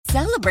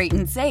Celebrate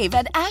and save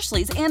at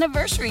Ashley's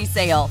Anniversary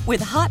Sale.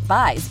 With Hot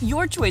Buys,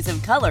 your choice of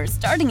colors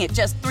starting at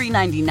just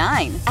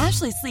 $3.99.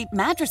 Ashley Sleep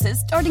mattresses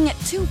starting at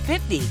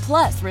 $2.50.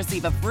 Plus,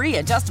 receive a free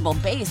adjustable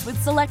base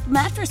with select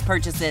mattress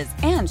purchases.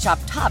 And shop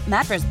top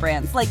mattress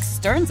brands like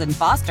Stearns &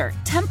 Foster,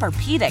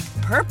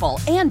 Tempur-Pedic, Purple,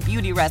 and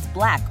Beautyrest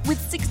Black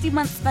with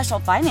 60-month special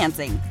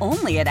financing.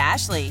 Only at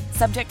Ashley.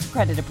 Subject to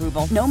credit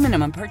approval. No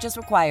minimum purchase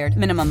required.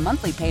 Minimum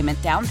monthly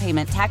payment, down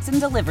payment, tax, and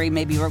delivery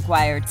may be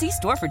required. See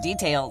store for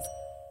details.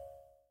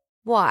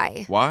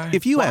 Why?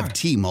 If you have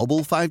T-Mobile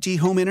 5G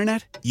home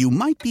internet, you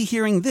might be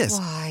hearing this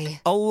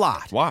a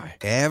lot. Why?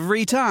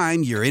 Every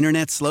time your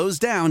internet slows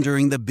down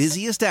during the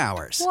busiest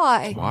hours.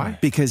 Why?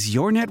 Because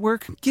your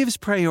network gives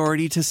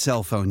priority to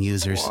cell phone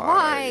users.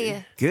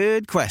 Why?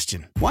 Good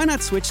question. Why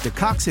not switch to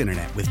Cox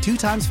Internet with 2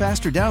 times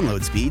faster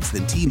download speeds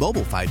than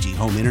T-Mobile 5G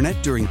home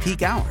internet during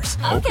peak hours?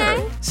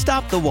 Okay.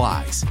 Stop the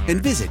whys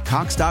and visit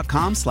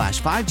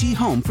cox.com/5G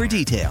home for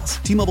details.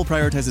 T-Mobile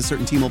prioritizes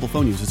certain T-Mobile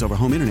phone users over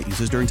home internet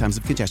users during times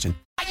of congestion.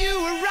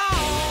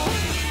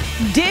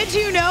 Did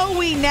you know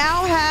we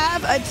now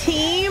have a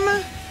team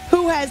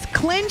who has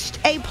clinched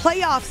a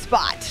playoff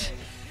spot?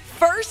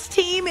 First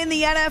team in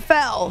the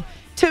NFL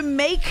to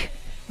make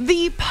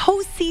the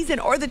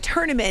postseason, or the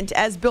tournament,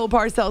 as Bill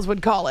Parcells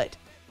would call it.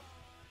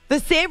 The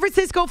San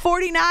Francisco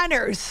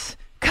 49ers,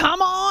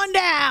 come on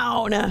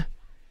down.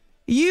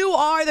 You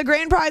are the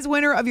grand prize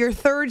winner of your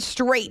third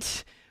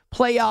straight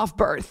playoff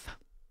berth.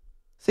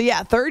 So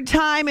yeah, third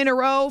time in a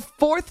row,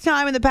 fourth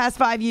time in the past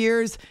 5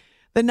 years.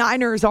 The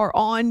Niners are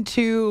on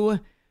to,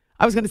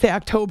 I was going to say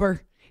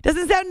October.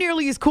 Doesn't sound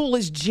nearly as cool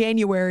as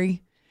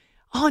January.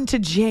 On to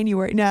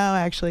January. No,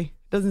 actually,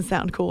 doesn't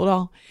sound cool at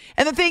all.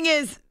 And the thing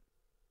is,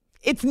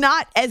 it's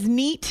not as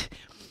neat.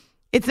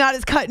 It's not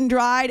as cut and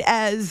dried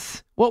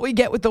as what we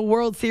get with the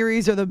World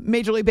Series or the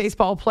Major League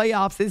Baseball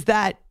playoffs, is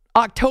that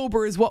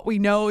October is what we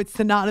know. It's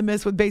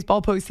synonymous with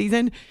baseball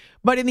postseason.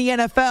 But in the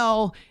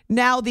NFL,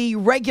 now the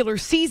regular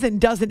season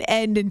doesn't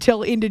end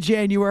until into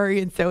January.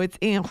 And so it's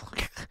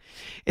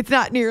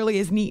not nearly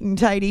as neat and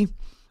tidy.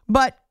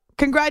 But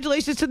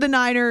congratulations to the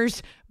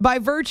Niners by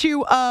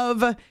virtue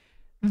of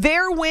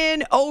their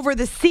win over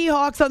the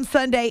Seahawks on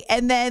Sunday,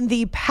 and then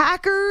the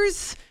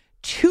Packers'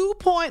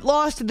 2-point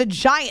loss to the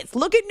Giants.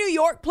 Look at New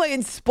York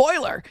playing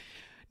spoiler.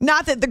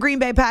 Not that the Green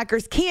Bay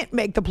Packers can't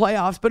make the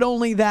playoffs, but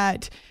only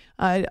that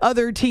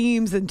other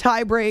teams and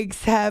tie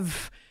breaks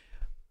have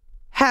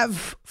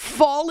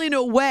fallen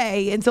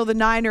away. And so the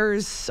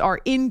Niners are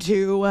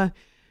into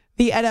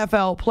the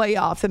NFL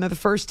playoffs, and they're the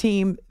first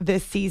team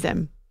this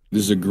season.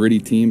 This is a gritty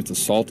team. It's a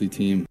salty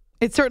team.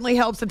 It certainly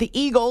helps that the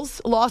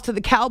Eagles lost to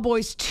the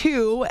Cowboys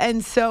too,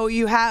 and so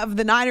you have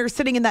the Niners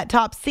sitting in that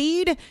top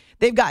seed.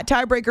 They've got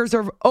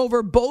tiebreakers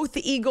over both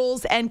the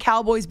Eagles and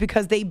Cowboys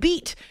because they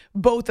beat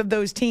both of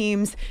those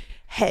teams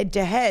head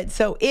to head.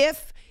 So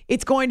if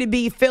it's going to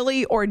be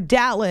Philly or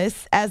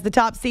Dallas as the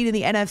top seed in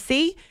the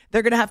NFC,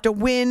 they're going to have to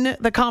win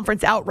the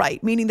conference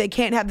outright, meaning they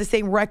can't have the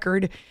same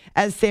record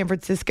as San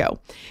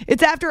Francisco.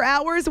 It's After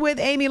Hours with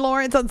Amy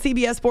Lawrence on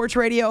CBS Sports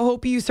Radio.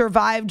 Hope you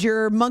survived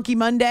your Monkey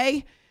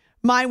Monday.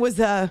 Mine was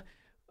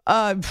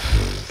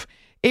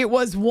it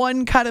was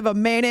one kind of a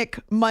manic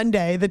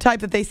Monday, the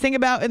type that they sing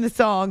about in the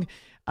song.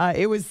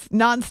 It was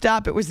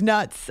nonstop. It was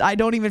nuts. I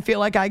don't even feel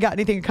like I got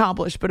anything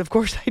accomplished, but of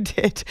course I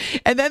did.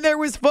 And then there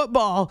was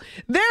football.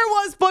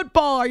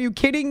 Are you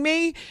kidding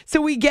me?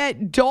 So we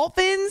get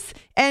Dolphins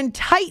and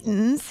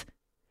Titans.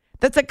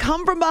 That's a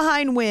come from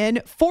behind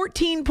win.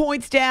 14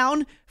 points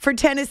down for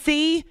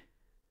Tennessee.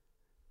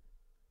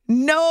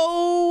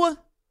 No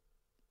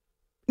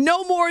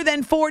more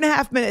than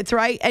 4.5 minutes,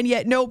 right? And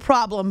yet no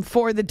problem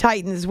for the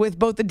Titans with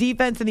both the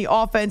defense and the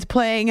offense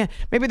playing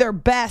maybe their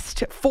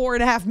best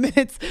 4.5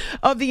 minutes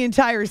of the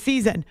entire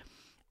season.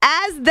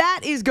 As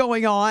that is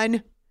going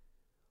on,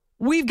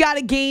 we've got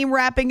a game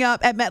wrapping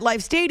up at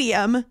MetLife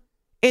Stadium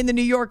in the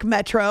New York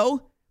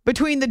Metro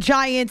between the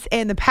Giants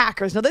and the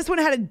Packers. Now, this one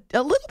had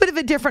a little bit of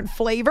a different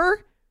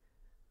flavor.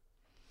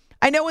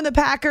 I know when the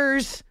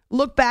Packers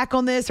look back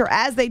on this, or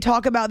as they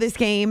talk about this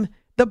game,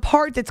 the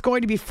part that's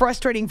going to be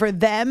frustrating for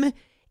them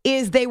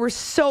is they were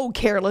so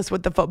careless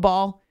with the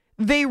football.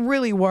 They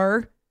really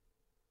were.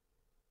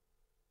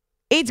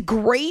 It's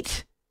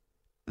great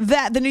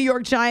that the New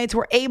York Giants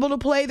were able to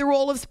play the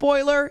role of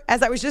spoiler.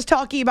 As I was just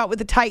talking about with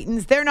the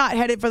Titans, they're not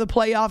headed for the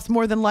playoffs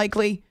more than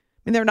likely. I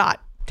mean, they're not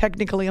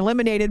technically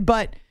eliminated,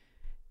 but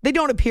they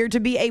don't appear to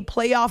be a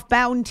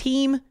playoff-bound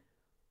team.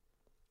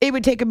 It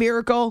would take a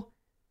miracle.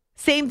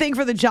 Same thing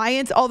for the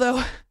Giants,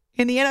 although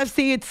in the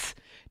NFC, it's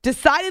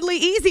decidedly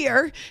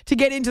easier to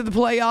get into the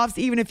playoffs,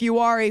 even if you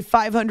are a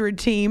 500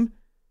 team.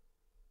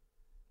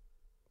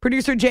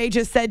 Producer Jay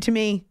just said to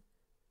me,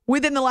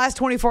 within the last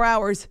 24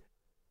 hours,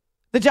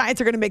 the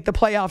Giants are going to make the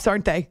playoffs,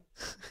 aren't they?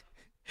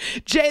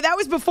 Jay, that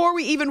was before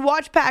we even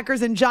watched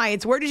Packers and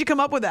Giants. Where did you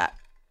come up with that?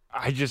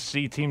 I just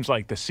see teams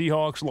like the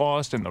Seahawks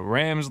lost and the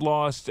Rams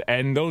lost,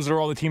 and those are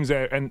all the teams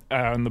that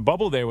on the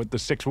bubble there with the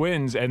 6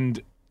 wins,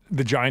 and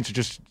the Giants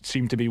just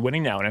seem to be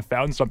winning now and have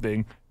found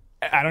something.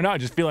 I don't know. I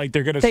just feel like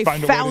they're going to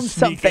find a way to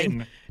sneak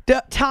in.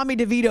 Tommy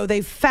DeVito,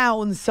 they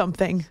found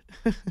something.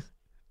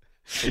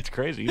 It's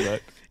crazy,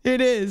 but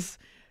it is.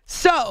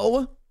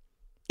 So,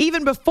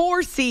 even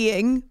before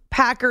seeing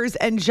Packers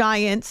and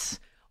Giants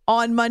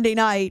on Monday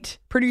night,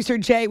 producer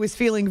Jay was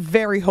feeling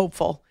very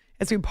hopeful.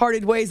 As we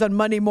parted ways on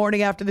Monday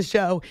morning after the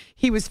show,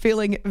 he was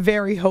feeling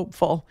very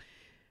hopeful.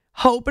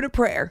 Hope and a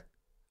prayer.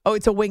 Oh,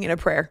 it's a wing and a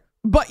prayer.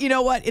 But you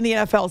know what? In the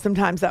NFL,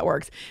 sometimes that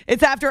works.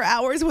 It's After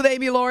Hours with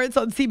Amy Lawrence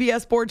on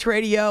CBS Sports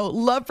Radio.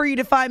 Love for you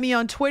to find me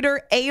on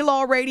Twitter,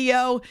 A-Law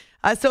Radio.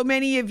 So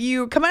many of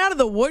you coming out of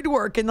the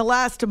woodwork in the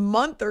last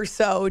month or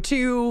so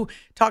to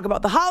talk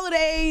about the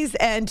holidays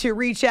and to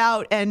reach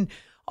out and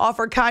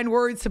offer kind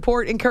words,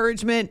 support,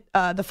 encouragement,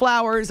 the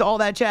flowers, all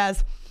that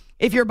jazz.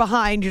 If you're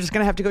behind, you're just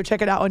going to have to go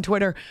check it out on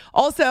Twitter.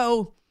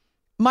 Also,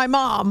 my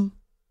mom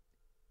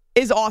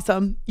is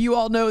awesome. You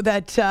all know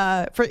that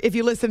if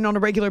you listen on a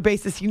regular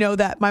basis, you know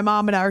that my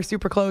mom and I are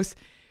super close.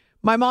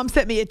 My mom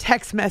sent me a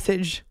text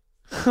message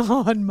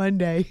on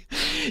Monday.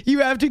 You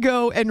have to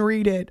go and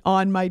read it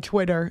on my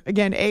Twitter.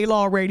 Again,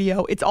 A-Law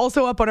Radio. It's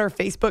also up on our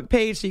Facebook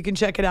page, so you can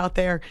check it out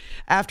there.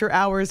 After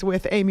Hours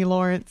with Amy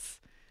Lawrence.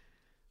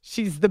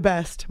 She's the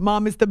best.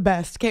 Mom is the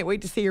best. Can't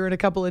wait to see her in a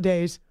couple of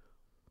days.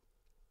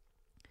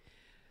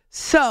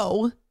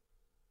 So,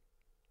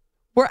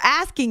 we're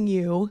asking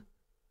you,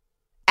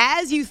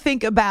 as you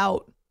think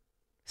about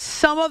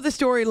some of the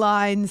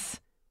storylines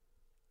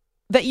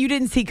that you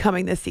didn't see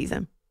coming this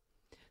season,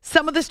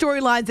 some of the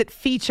storylines that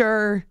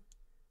feature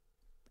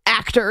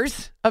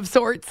actors of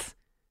sorts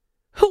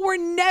who were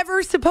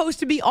never supposed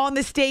to be on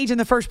the stage in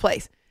the first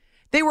place.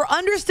 They were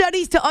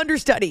understudies to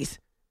understudies.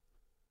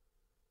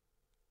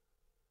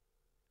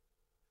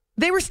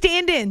 They were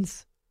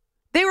stand-ins.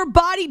 They were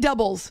body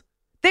doubles.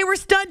 They were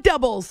stunt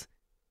doubles.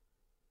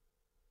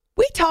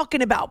 We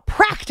talking about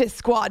practice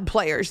squad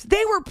players.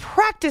 They were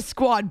practice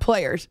squad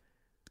players.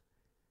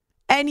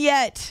 And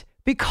yet,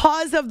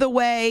 because of the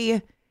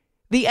way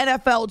the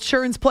NFL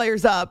churns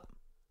players up,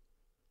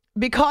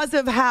 because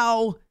of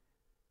how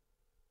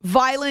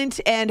violent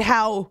and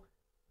how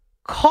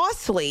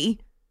costly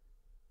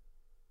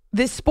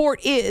this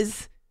sport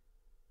is,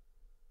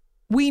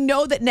 we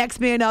know that Next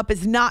Man Up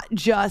is not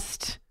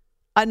just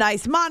a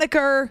nice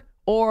moniker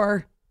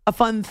or a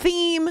fun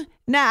theme.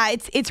 Nah,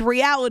 it's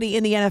reality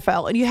in the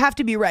NFL, and you have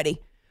to be ready.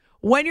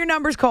 When your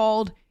number's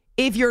called,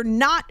 if you're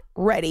not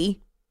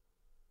ready,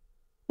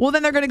 well,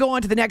 then they're going to go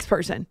on to the next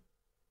person,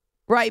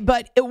 right?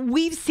 But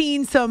we've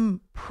seen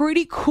some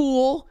pretty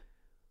cool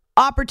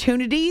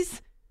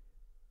opportunities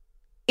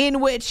in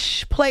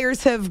which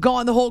players have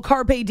gone the whole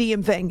carpe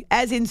diem thing,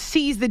 as in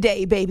seize the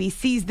day, baby,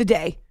 seize the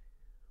day.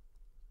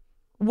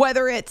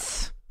 Whether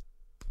it's,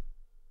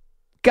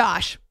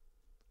 gosh,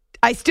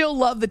 I still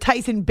love the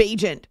Tyson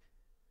Bagent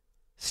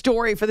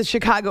story for the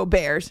Chicago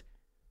Bears.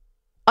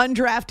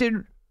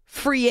 Undrafted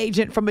free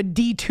agent from a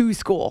D2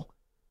 school.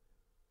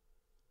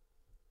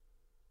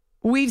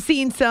 We've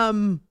seen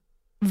some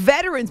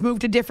veterans move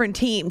to different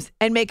teams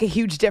and make a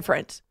huge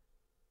difference.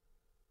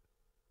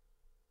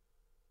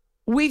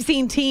 We've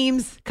seen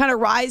teams kind of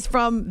rise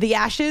from the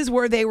ashes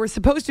where they were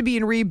supposed to be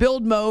in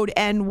rebuild mode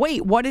and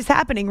wait, what is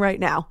happening right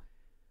now?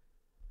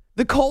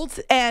 The Colts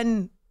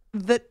and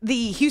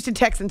the Houston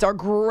Texans are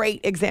great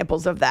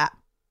examples of that.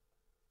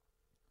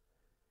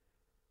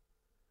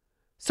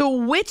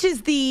 So which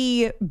is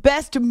the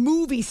best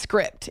movie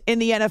script in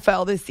the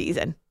NFL this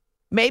season?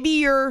 Maybe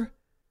you're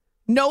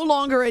no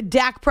longer a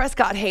Dak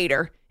Prescott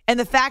hater, and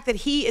the fact that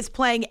he is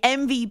playing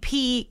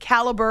MVP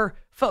caliber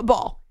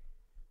football.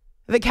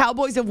 The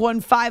Cowboys have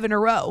won 5 in a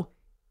row.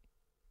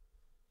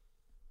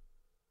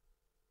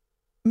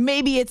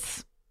 Maybe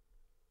it's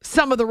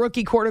some of the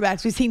rookie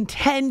quarterbacks. We've seen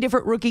 10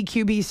 different rookie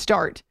QBs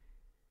start.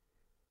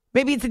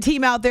 Maybe it's a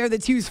team out there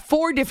that's used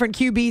 4 different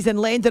QBs and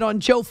landed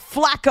on Joe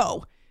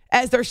Flacco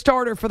as their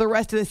starter for the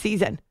rest of the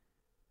season.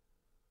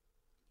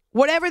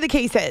 Whatever the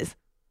case is,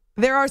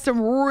 there are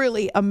some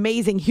really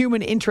amazing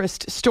human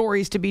interest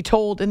stories to be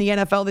told in the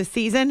NFL this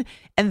season,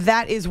 and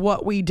that is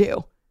what we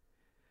do.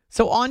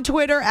 So on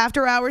Twitter,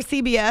 After Hours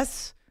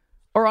CBS,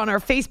 or on our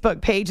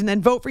Facebook page, and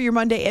then vote for your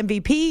Monday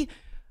MVP.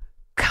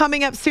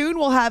 Coming up soon,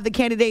 we'll have the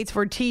candidates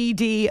for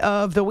TD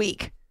of the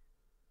week.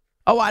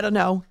 Oh, I don't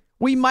know.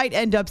 We might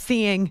end up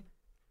seeing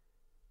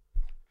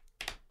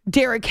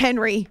Derrick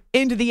Henry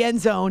into the end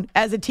zone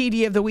as a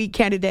TD of the week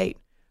candidate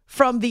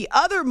from the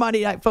other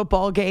Monday Night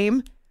Football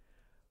game.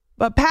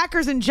 But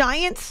Packers and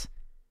Giants,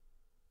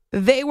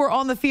 they were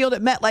on the field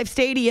at MetLife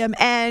Stadium.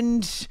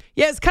 And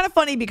yeah, it's kind of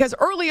funny because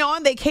early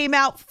on they came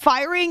out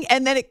firing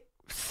and then it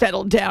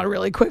settled down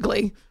really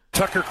quickly.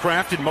 Tucker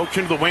Kraft in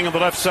motion to the wing on the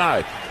left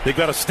side. They've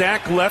got a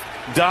stack left.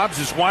 Dobbs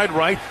is wide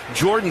right.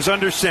 Jordan's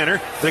under center.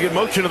 They get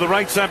motion to the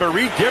right side by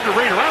Reed. Give to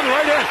Reed around the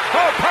right end.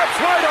 Oh, pops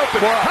wide open.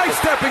 High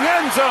stepping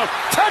end zone.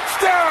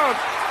 Touchdown.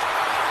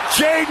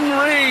 Jaden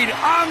Reed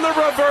on the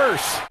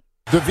reverse.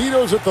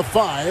 DeVito's at the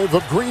 5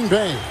 of Green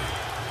Bay.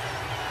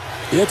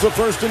 It's a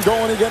first and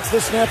goal, and he gets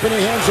the snap, and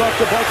he hands off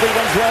to Barkley,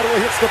 runs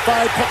laterally, hits the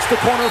 5, cuts the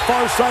corner,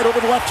 far side over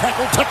the left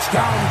tackle,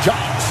 touchdown,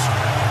 Giants.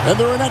 And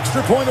they're an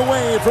extra point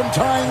away from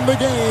tying the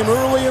game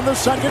early in the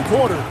second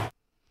quarter.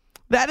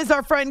 That is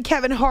our friend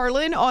Kevin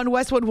Harlan on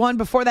Westwood One.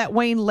 Before that,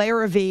 Wayne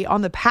Larrivee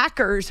on the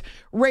Packers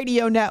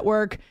radio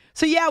network.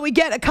 So, yeah, we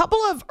get a couple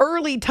of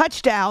early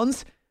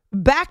touchdowns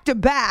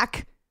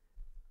back-to-back.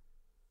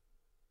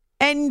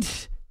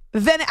 And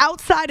then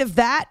outside of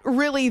that,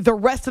 really the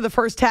rest of the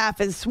first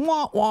half is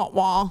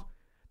wah-wah-wah.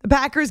 The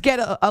Packers get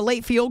a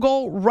late field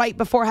goal right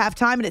before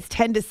halftime, and it's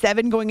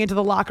 10-7 going into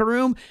the locker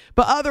room.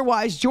 But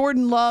otherwise,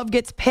 Jordan Love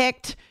gets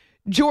picked.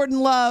 Jordan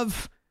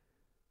Love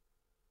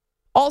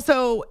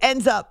also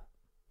ends up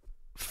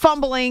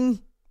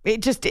fumbling.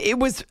 It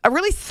was a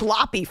really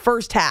sloppy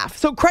first half.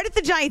 So credit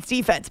the Giants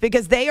defense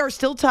because they are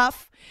still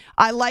tough.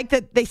 I like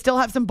that they still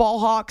have some ball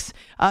hawks.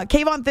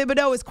 Kayvon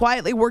Thibodeau is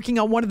quietly working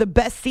on one of the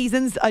best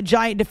seasons a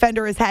Giant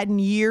defender has had in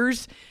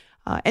years.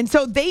 And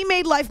so they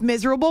made life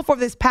miserable for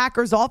this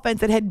Packers offense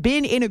that had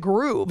been in a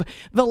groove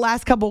the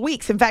last couple of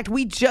weeks. In fact,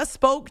 we just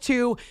spoke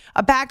to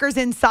a Packers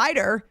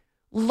insider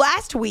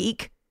last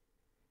week,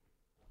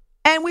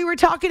 and we were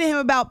talking to him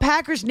about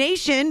Packers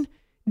Nation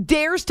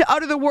dares to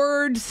utter the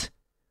words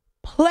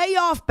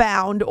playoff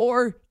bound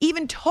or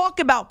even talk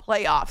about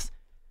playoffs.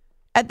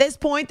 At this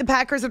point, the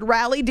Packers had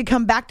rallied to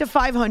come back to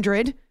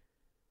 500,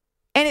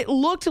 and it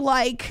looked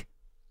like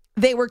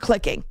they were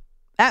clicking.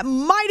 That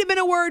might have been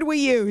a word we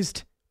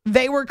used.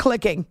 They were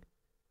clicking.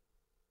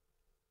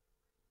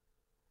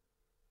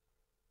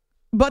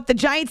 But the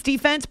Giants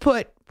defense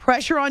put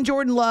pressure on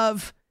Jordan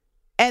Love,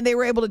 and they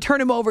were able to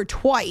turn him over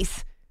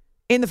twice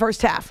in the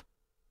first half.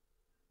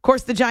 Of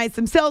course, the Giants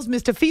themselves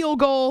missed a field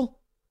goal.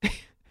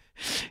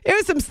 It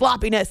was some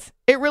sloppiness.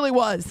 It really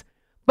was.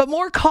 But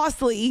more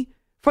costly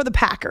for the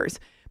Packers.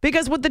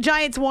 Because what the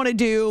Giants want to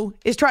do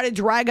is try to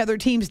drag other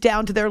teams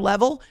down to their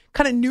level,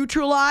 kind of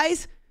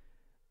neutralize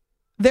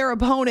their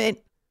opponent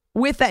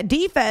with that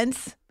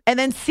defense, and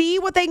then see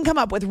what they can come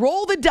up with.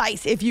 Roll the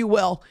dice, if you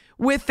will,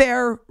 with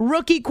their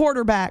rookie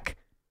quarterback,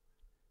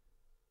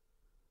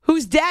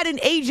 whose dad and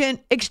agent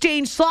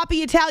exchange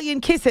sloppy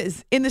Italian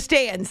kisses in the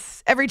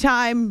stands every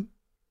time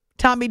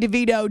Tommy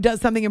DeVito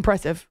does something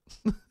impressive.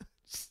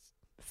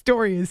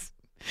 Story is,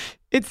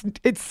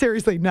 it's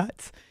seriously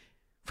nuts.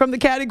 From the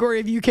category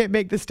of you can't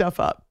make this stuff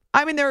up.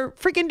 I mean, they're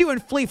freaking doing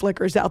flea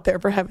flickers out there,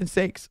 for heaven's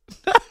sakes.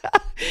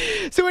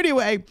 So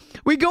anyway,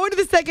 we go into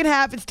the second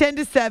half. It's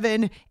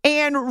 10-7.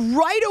 And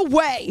right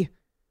away,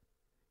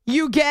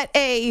 you get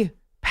a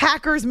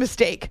Packers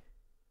mistake.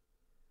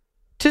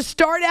 To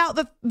start out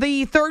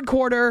the third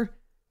quarter,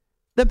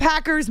 the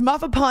Packers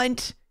muff a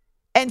punt,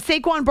 and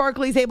Saquon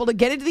Barkley is able to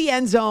get into the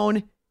end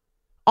zone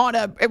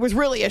it was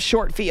really a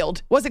short field.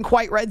 It wasn't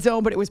quite red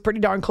zone, but it was pretty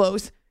darn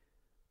close.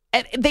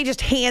 And they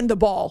just hand the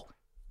ball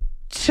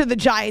to the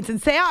Giants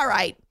and say, all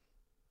right,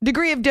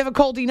 degree of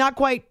difficulty, not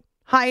quite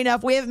high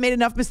enough. We haven't made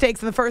enough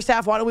mistakes in the first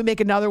half. Why don't we make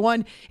another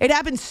one? It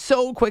happened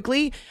so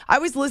quickly. I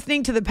was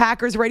listening to the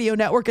Packers radio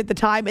network at the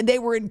time, and they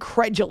were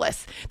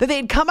incredulous that they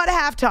had come out of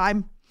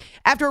halftime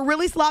after a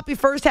really sloppy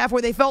first half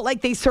where they felt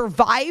like they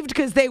survived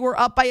because they were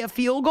up by a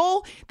field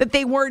goal, that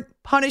they weren't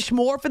punished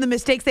more for the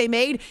mistakes they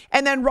made.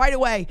 And then right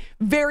away,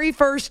 very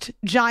first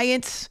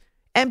Giants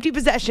empty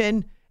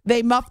possession,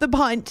 they muff the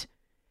punt,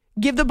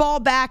 give the ball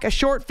back, a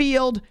short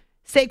field.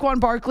 Saquon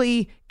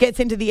Barkley gets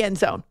into the end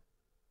zone.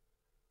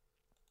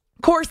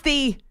 Of course,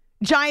 the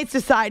Giants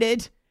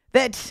decided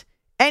that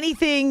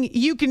anything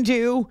you can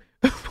do,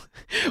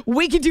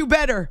 we can do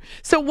better.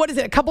 So what is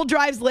it? A couple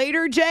drives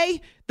later,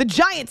 Jay, the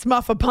Giants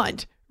muff a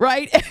punt,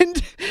 right?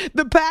 And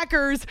the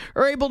Packers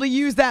are able to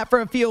use that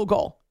for a field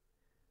goal.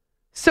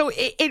 So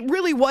it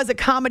really was a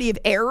comedy of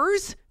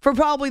errors for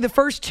probably the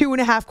first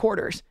 2.5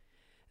 quarters.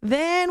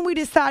 Then we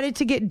decided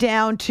to get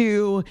down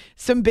to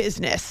some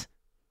business.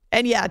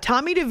 And yeah,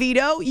 Tommy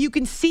DeVito, you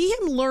can see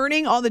him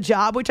learning on the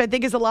job, which I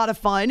think is a lot of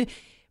fun.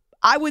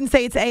 I wouldn't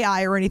say it's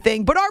AI or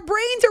anything, but our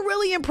brains are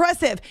really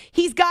impressive.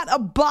 He's got a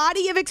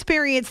body of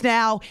experience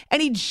now,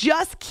 and he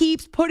just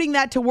keeps putting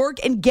that to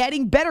work and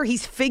getting better.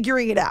 He's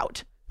figuring it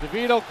out.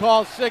 DeVito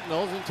calls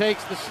signals and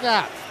takes the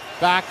snap.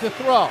 Back to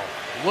throw.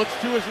 Looks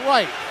to his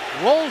right.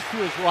 Rolls to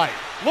his right.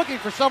 Looking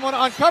for someone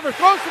to uncover.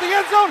 Throws to the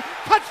end zone.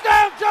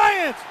 Touchdown,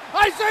 Giants!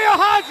 Isaiah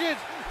Hodgins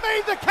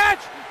made the catch.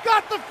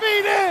 Got the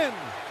feet in.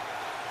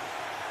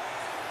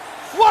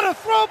 What a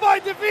throw by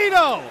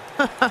DeVito.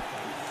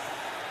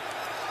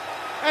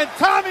 And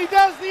Tommy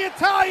does the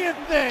Italian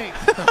thing.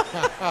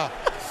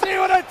 See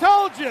what I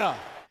told you?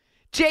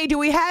 Jay, do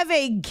we have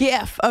a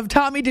gif of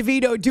Tommy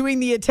DeVito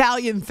doing the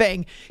Italian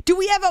thing? Do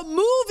we have a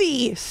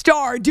movie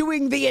star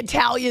doing the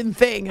Italian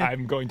thing?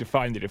 I'm going to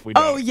find it if we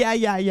don't. Oh,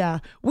 yeah.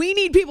 We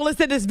need people to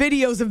send us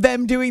videos of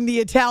them doing the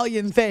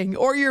Italian thing,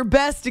 or your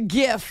best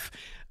gif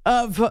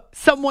of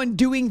someone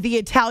doing the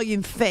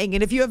Italian thing.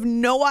 And if you have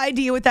no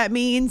idea what that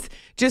means,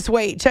 just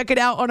wait. Check it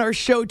out on our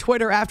show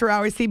Twitter, After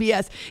Hours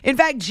CBS. In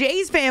fact,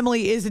 Jay's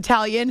family is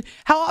Italian.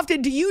 How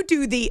often do you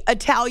do the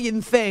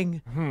Italian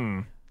thing?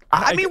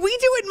 I mean, we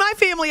do it in my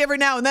family every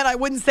now and then. I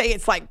wouldn't say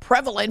it's like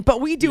prevalent,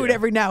 but we do it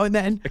every now and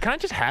then. It kind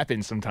of just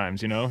happens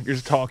sometimes, you know? You're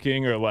just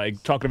talking or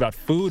like talking about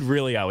food,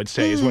 really, I would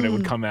say, is when it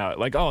would come out.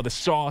 Like, oh, the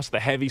sauce,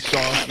 the heavy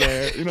sauce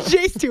there. You know?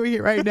 Jay's doing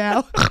it right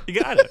now. You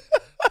got it.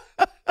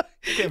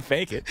 Can't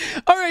fake it.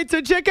 All right,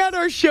 so check out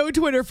our show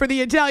Twitter for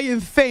the Italian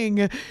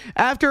thing.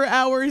 After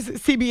Hours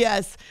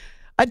CBS.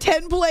 A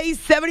 10-play,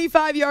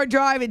 75-yard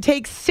drive. It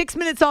takes 6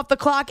 minutes off the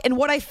clock. And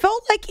what I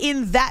felt like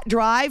in that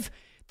drive,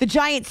 the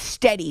Giants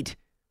steadied.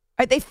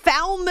 Right? They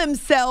found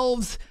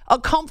themselves a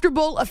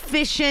comfortable,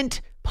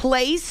 efficient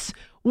place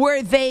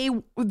where they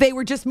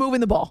were just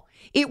moving the ball.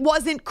 It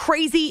wasn't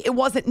crazy. It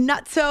wasn't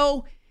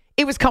nutso.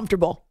 It was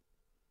comfortable.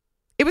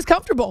 It was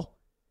comfortable.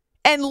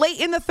 And late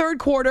in the third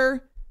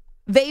quarter,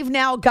 they've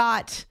now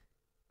got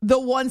the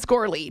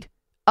one-score lead,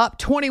 up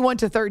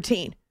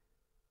 21-13.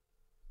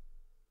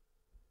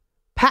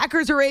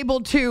 Packers are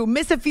able to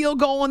miss a field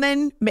goal and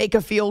then make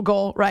a field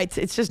goal, right?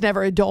 It's just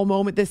never a dull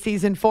moment this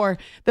season for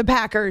the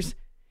Packers.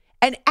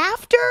 And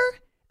after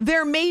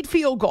their made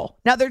field goal,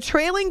 now they're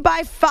trailing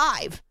by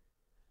 5,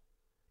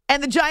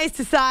 and the Giants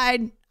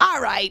decide,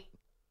 all right,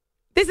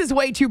 this is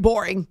way too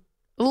boring.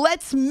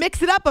 Let's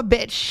mix it up a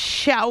bit,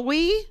 shall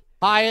we?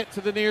 Hyatt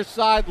to the near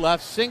side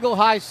left, single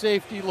high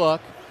safety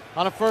look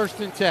on a 1st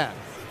and 10.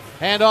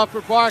 Hand off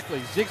for Barkley,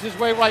 zigs his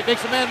way right,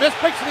 makes a man miss,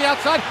 breaks to the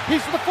outside,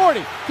 he's to the 40,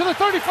 to the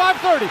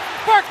 35-30,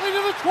 Barkley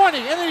to the 20,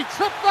 and then he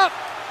tripped up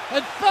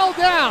and fell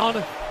down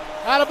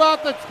at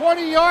about the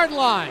 20-yard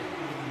line.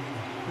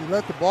 He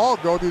let the ball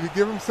go. Did he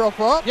give himself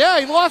up? Yeah,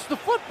 he lost the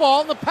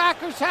football, and the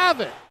Packers have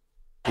it.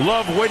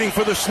 Love waiting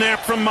for the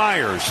snap from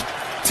Myers.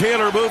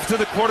 Taylor moves to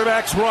the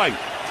quarterback's right.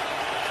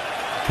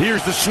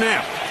 Here's the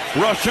snap.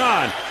 Rush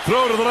on.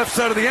 Throw to the left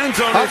side of the end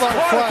zone. It's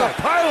caught at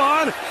the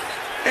pylon.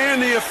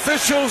 And the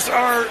officials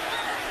are...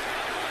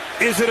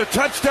 Is it a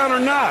touchdown or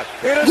not?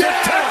 It is a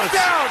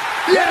touchdown.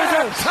 Yes.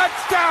 It is a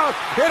touchdown.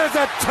 It is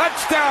a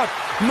touchdown.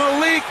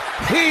 Malik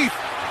Heath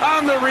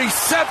on the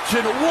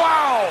reception.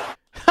 Wow.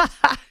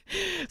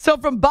 So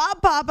from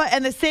Bob Papa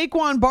and the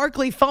Saquon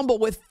Barkley fumble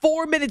with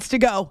 4 minutes to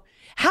go,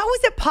 how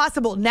is it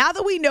possible, now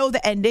that we know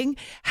the ending,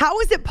 how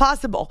is it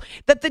possible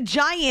that the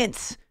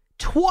Giants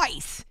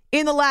twice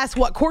in the last,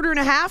 quarter and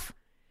a half,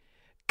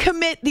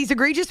 commit these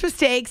egregious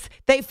mistakes,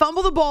 they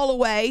fumble the ball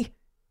away,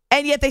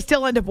 and yet they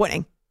still end up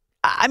winning?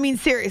 I mean,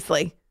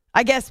 seriously.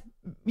 I guess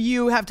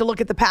you have to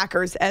look at the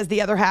Packers as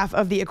the other half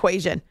of the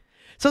equation.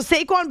 So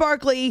Saquon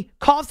Barkley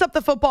coughs up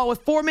the football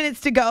with 4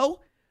 minutes to go,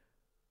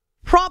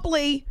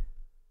 promptly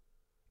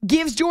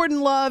gives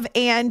Jordan Love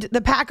and the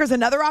Packers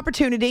another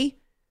opportunity.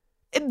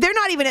 They're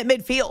not even at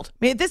midfield. I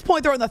mean, at this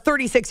point, they're on the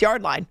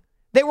 36-yard line.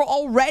 They were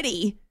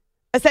already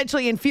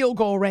essentially in field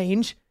goal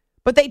range,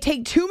 but they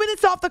take 2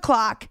 minutes off the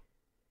clock.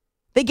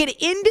 They get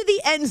into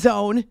the end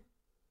zone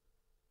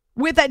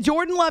with that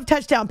Jordan Love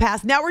touchdown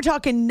pass. Now we're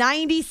talking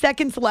 90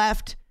 seconds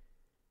left,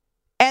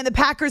 and the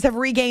Packers have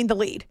regained the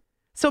lead.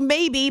 So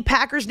maybe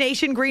Packers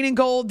Nation, green and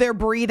gold, they're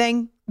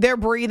breathing. They're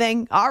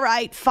breathing. All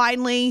right,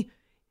 finally.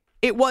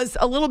 It was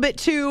a little bit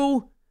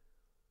too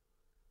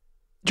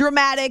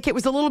dramatic. It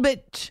was a little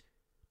bit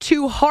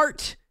too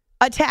heart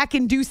attack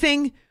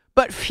inducing,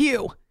 but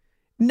phew,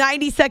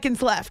 90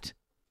 seconds left.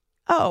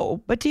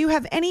 Oh, but do you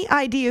have any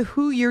idea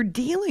who you're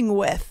dealing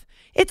with?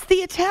 It's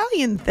the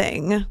Italian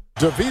thing.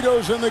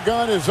 DeVito's in the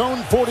gun, his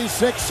own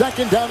 46,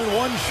 second down and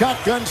 1,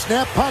 shotgun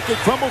snap, pocket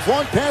crumbles,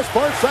 long pass,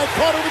 far side,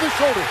 caught over the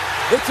shoulder.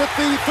 It's at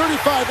the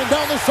 35 and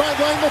down the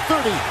sideline, the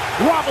 30.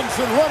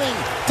 Robinson running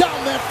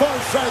down that far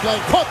sideline,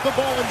 caught the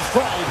ball in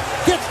stride,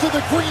 gets to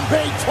the Green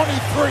Bay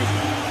 23.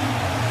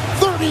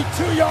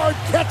 32-yard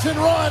catch and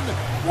run.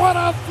 What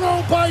a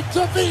throw by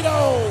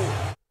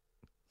DeVito.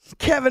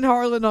 Kevin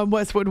Harlan on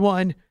Westwood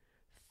One.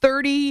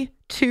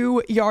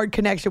 32-yard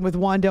connection with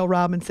Wan'Dale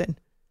Robinson.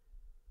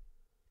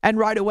 And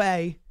right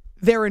away,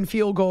 they're in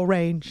field goal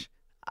range.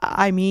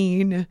 I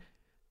mean,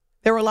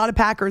 there were a lot of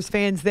Packers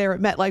fans there at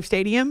MetLife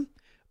Stadium,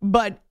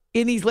 but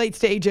in these late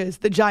stages,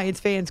 the Giants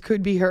fans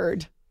could be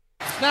heard.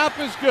 Snap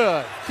is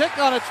good. Kick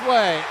on its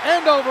way.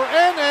 End over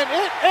end, and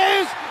it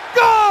is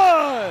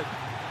good!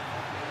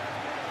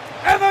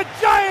 And the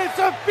Giants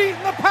have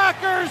beaten the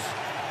Packers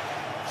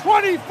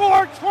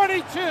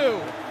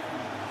 24-22.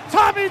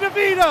 Tommy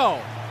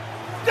DeVito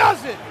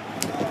does it.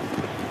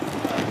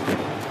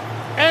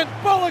 And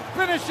Bullock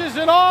finishes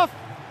it off.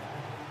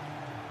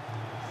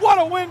 What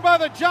a win by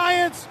the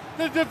Giants.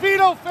 The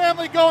DeVito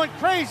family going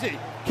crazy.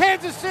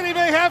 Kansas City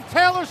may have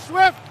Taylor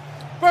Swift,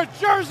 but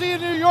Jersey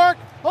and New York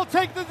will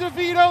take the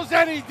DeVitos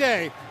any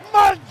day.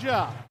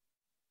 Manja!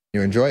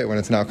 You enjoy it when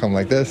it's an outcome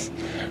like this,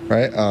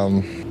 right?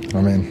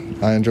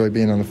 I enjoy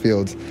being on the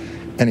field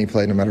any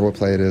play, no matter what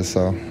play it is,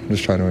 so I'm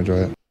just trying to enjoy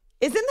it.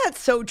 Isn't that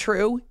so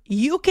true?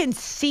 You can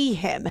see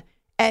him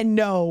and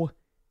know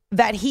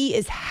that he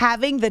is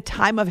having the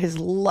time of his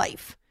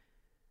life.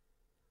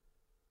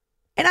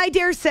 And I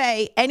dare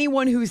say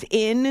anyone who's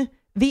in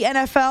the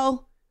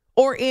NFL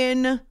or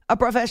in a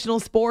professional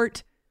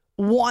sport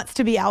wants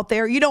to be out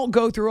there. You don't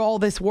go through all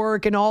this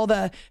work and all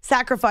the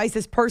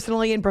sacrifices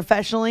personally and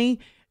professionally.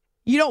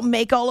 You don't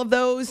make all of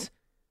those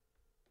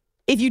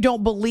if you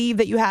don't believe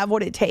that you have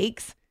what it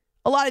takes.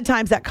 A lot of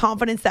times that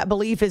confidence, that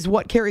belief is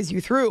what carries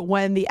you through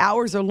when the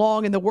hours are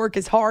long and the work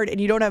is hard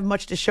and you don't have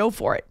much to show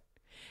for it.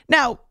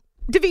 Now,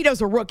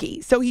 DeVito's a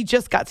rookie, so he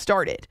just got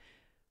started.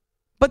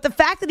 But the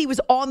fact that he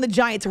was on the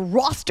Giants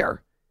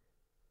roster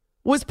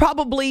was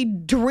probably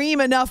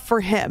dream enough for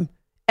him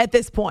at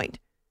this point.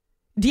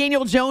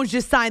 Daniel Jones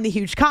just signed the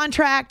huge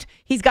contract.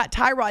 He's got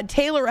Tyrod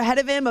Taylor ahead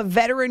of him, a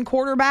veteran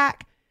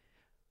quarterback.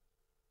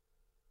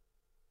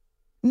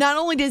 Not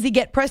only does he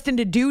get pressed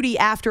into duty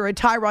after a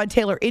Tyrod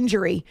Taylor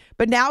injury,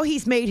 but now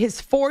he's made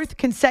his 4th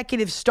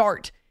consecutive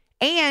start.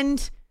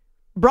 And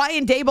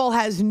Brian Daboll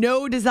has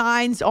no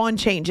designs on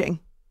changing.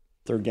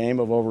 3rd game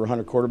of over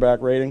 100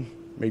 quarterback rating.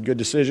 Made good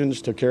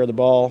decisions, took care of the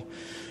ball,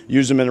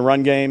 used him in the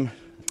run game.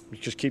 We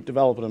just keep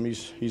developing him.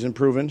 He's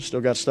improving, still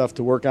got stuff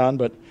to work on.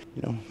 But,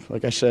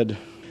 like I said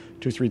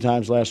 2-3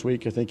 times last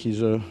week, I think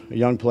he's a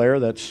young player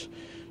that's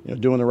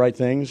doing the right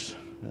things.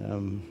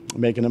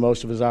 Making the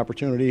most of his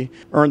opportunity,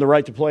 earned the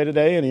right to play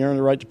today, and he earned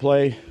the right to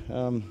play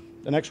the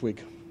next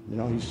week.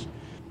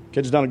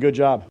 Kid's done a good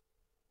job.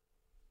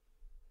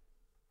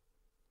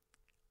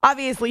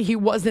 Obviously, he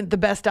wasn't the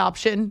best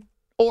option,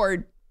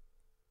 or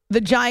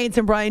the Giants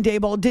and Brian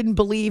Daboll didn't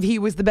believe he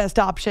was the best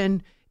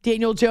option.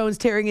 Daniel Jones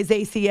tearing his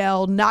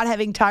ACL, not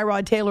having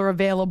Tyrod Taylor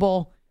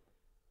available.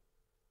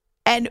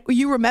 And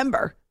you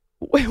remember,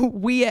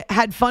 we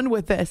had fun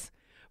with this.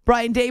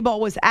 Brian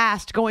Daboll was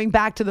asked, going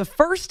back to the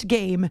first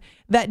game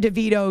that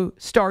DeVito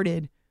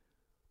started,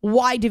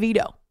 why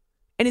DeVito?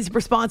 And his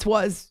response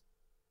was,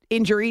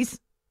 injuries.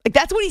 Like,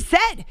 that's what he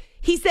said.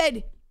 He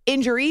said,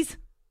 injuries.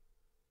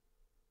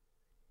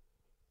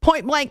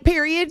 Point blank,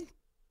 period.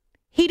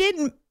 He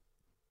didn't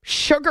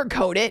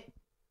sugarcoat it.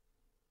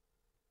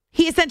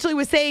 He essentially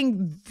was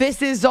saying,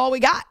 this is all we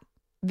got.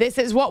 This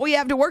is what we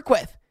have to work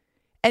with.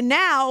 And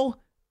now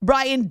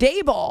Brian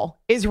Daboll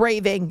is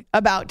raving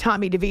about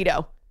Tommy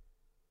DeVito.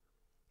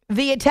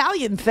 The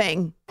Italian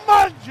thing.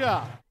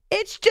 Mangia!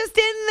 It's just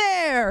in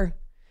there.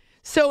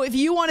 So if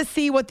you want to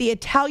see what the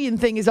Italian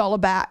thing is all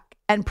about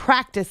and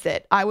practice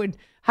it, I would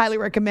highly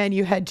recommend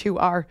you head to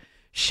our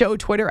show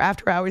Twitter,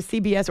 After Hours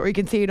CBS, or you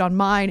can see it on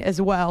mine as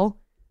well.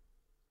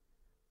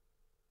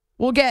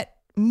 We'll get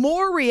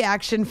more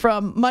reaction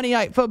from Monday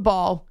Night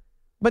Football,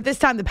 but this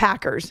time the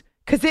Packers,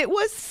 because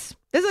this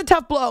is a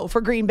tough blow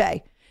for Green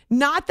Bay.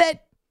 Not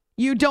that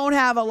you don't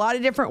have a lot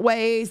of different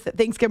ways that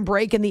things can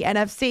break in the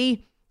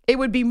NFC. It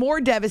would be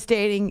more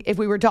devastating if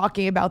we were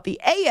talking about the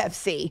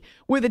AFC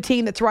with a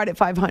team that's right at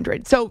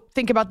 500. So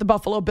think about the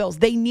Buffalo Bills.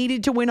 They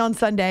needed to win on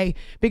Sunday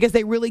because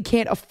they really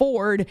can't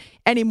afford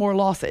any more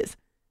losses.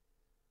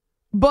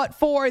 But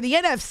for the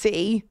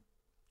NFC,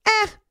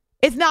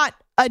 it's not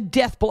a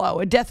death blow,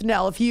 a death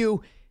knell. If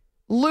you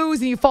lose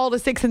and you fall to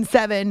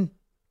 6-7,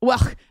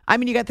 well,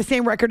 you got the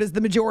same record as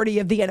the majority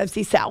of the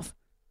NFC South.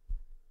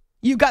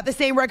 You've got the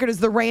same record as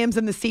the Rams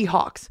and the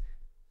Seahawks.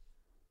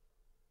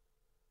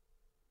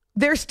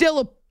 There's still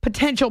a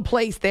potential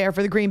place there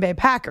for the Green Bay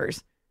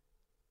Packers.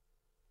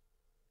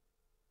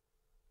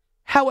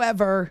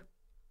 However,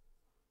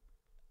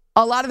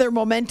 a lot of their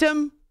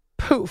momentum,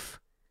 poof,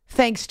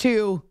 thanks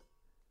to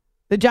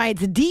the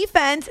Giants'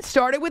 defense.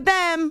 Started with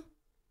them.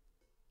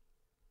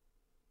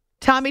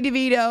 Tommy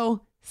DeVito,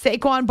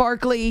 Saquon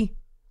Barkley,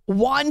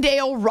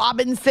 Wan'Dale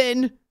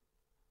Robinson.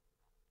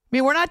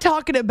 We're not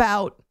talking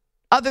about,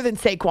 other than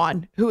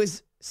Saquon, who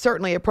is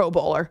certainly a Pro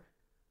Bowler,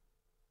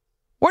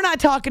 we're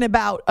not talking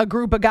about a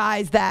group of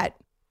guys that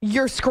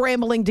you're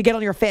scrambling to get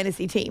on your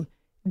fantasy team.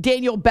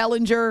 Daniel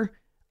Bellinger,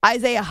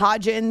 Isaiah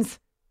Hodgins,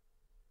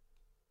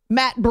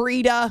 Matt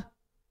Breida.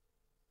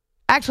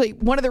 Actually,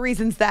 one of the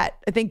reasons that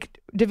I think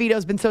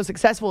DeVito's been so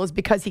successful is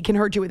because he can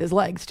hurt you with his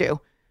legs,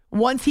 too.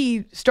 Once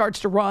he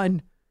starts to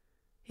run,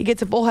 he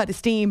gets a full head of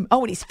steam.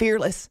 Oh, and he's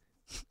fearless.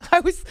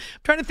 I was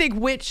trying to think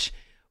which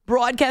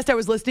broadcast I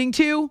was listening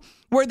to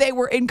where they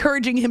were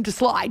encouraging him to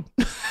slide.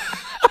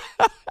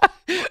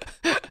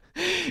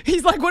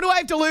 He's like, what do I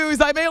have to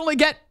lose? I may only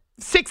get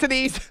 6 of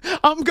these.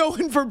 I'm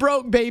going for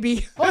broke,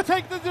 baby. I'll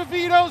take the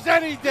DeVitos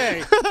any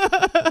day.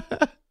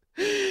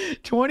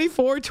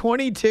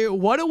 24-22.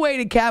 What a way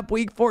to cap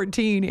Week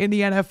 14 in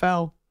the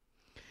NFL.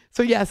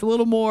 So, yes, a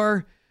little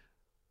more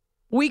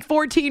Week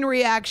 14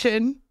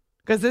 reaction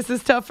because this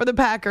is tough for the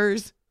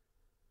Packers.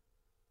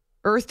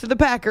 Earth to the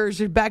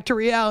Packers, back to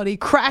reality,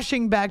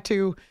 crashing back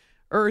to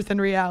earth and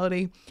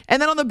reality.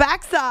 And then on the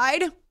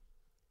backside,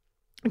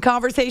 a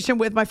conversation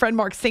with my friend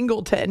Mark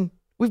Singleton.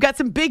 We've got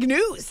some big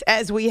news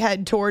as we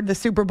head toward the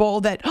Super Bowl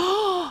that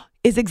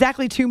is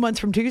exactly 2 months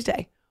from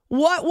Tuesday.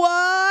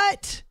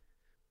 What?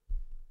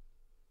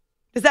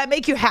 Does that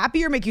make you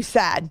happy or make you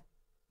sad?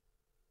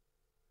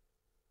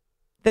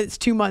 That it's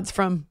 2 months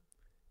from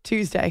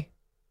Tuesday.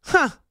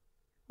 Huh.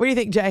 What do you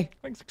think, Jay? I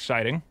think it's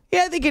exciting.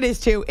 Yeah, I think it is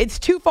too. It's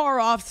too far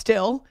off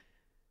still.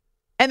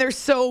 And there's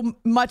so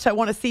much I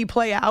want to see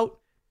play out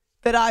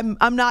that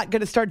I'm not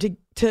going to start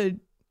to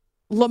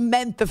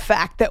lament the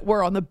fact that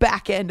we're on the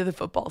back end of the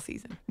football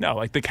season. No,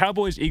 like the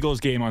Cowboys-Eagles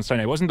game on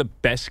Sunday wasn't the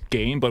best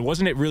game, but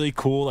wasn't it really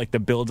cool, like the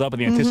build-up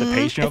and the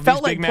anticipation of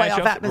these big matchups? It felt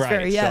like playoff atmosphere,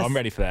 right, yes. So I'm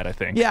ready for that, I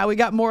think. Yeah, we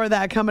got more of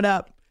that coming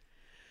up.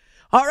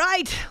 All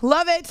right,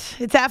 love it.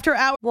 It's after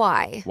hours.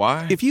 Why?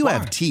 Why? If you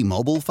have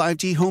T-Mobile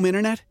 5G home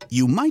internet,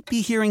 you might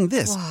be hearing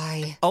this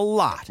Why? a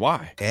lot.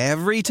 Why?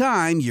 Every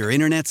time your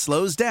internet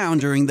slows down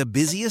during the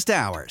busiest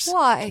hours.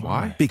 Why?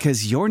 Why?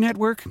 Because your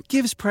network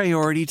gives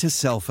priority to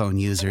cell phone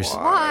users.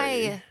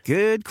 Why?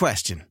 Good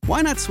question.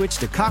 Why not switch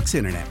to Cox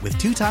Internet with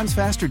 2 times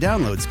faster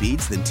download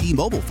speeds than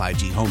T-Mobile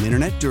 5G home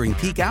internet during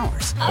peak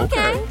hours?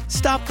 Okay.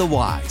 Stop the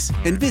whys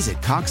and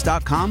visit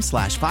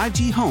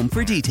cox.com/5G home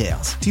for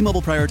details.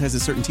 T-Mobile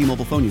prioritizes certain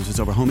T-Mobile phone users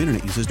over home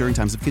internet users during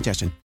times of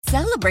congestion.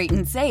 Celebrate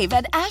and save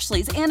at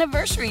Ashley's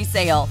Anniversary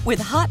Sale. With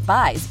Hot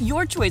Buys,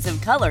 your choice of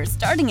colors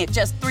starting at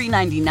just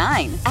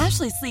 $3.99.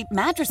 Ashley Sleep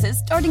mattresses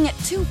starting at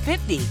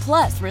 $2.50.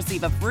 Plus,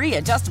 receive a free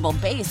adjustable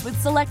base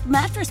with select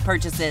mattress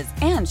purchases.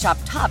 And shop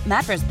top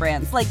mattress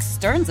brands like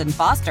Stearns &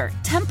 Foster,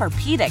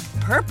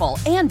 Tempur-Pedic, Purple,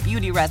 and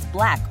Beautyrest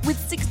Black with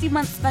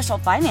 60-month special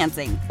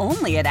financing.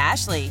 Only at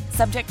Ashley.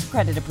 Subject to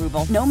credit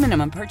approval. No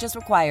minimum purchase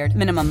required.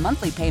 Minimum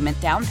monthly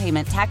payment, down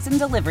payment, tax, and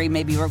delivery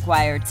may be required.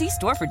 See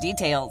store for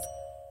details.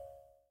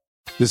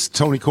 This is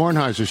Tony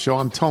Kornheiser's show.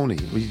 I'm Tony.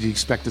 You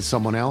expected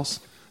someone else?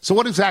 So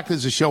what exactly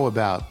is the show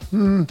about?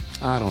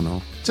 I don't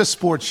know. It's a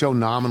sports show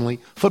nominally.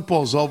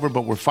 Football's over,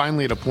 but we're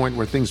finally at a point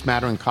where things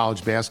matter in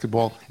college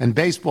basketball, and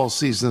baseball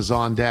season is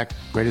on deck.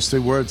 Greatest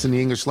 3 words in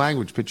the English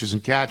language, pitchers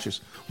and catchers.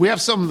 We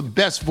have some of the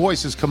best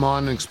voices come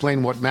on and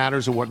explain what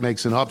matters or what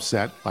makes an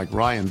upset, like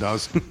Ryan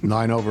does,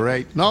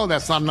 9/8. No,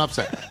 that's not an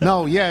upset.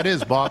 No, yeah, it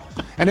is, Bob.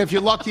 And if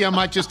you're lucky, I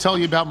might just tell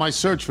you about my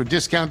search for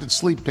discounted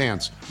sleep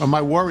pants or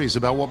my worries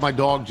about what my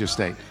dog just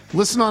ate.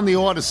 Listen on the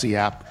Odyssey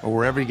app or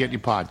wherever you get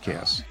your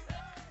podcasts.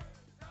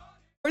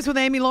 With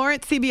Amy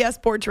Lawrence, CBS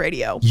Sports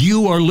Radio.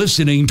 You are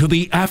listening to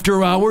the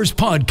After Hours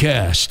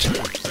Podcast.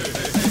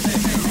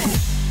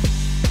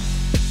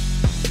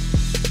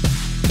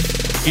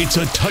 It's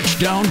a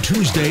Touchdown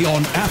Tuesday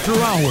on After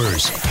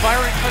Hours.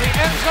 Firing for the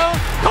end zone.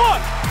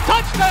 Caught!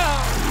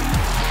 Touchdown!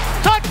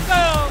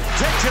 Touchdown!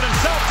 Takes it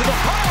himself to the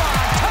pylon.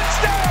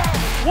 Touchdown!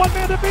 1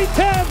 man to beat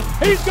 10.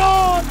 He's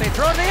gone. They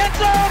throw in the end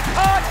zone.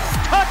 Caught!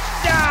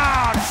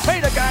 Touchdown! Hey,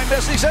 the guy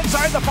missed. He's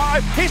inside the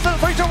 5. He's to the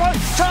 3-2-1.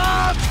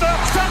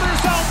 Touchdown!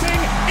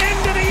 Somersaulting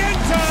into the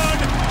end zone.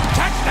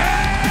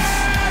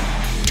 Touchdown!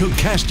 To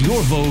cast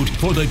your vote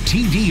for the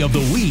TD of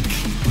the week,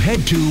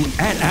 head to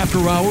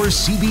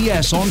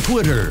 @AfterHoursCBS on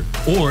Twitter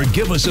or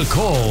give us a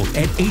call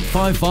at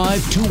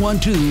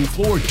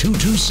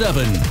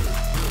 855-212-4227.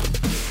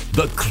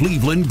 The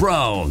Cleveland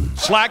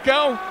Browns.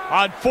 Flacco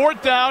on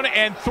 4th down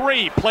and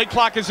 3. Play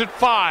clock is at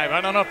 5.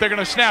 I don't know if they're going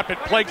to snap it.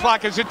 Play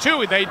clock is at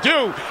 2. They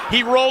do.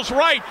 He rolls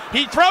right.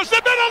 He throws the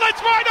middle. It's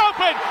wide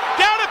open.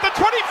 Down at the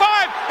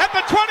 25, at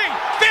the 20,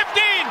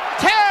 15,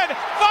 10,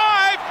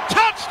 5.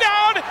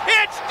 Touchdown.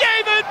 It's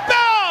David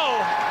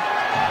Bell.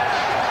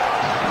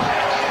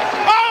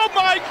 Oh,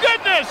 my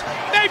goodness.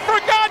 They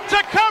forgot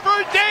to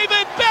cover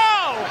David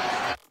Bell.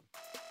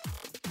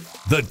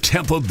 The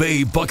Tampa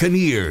Bay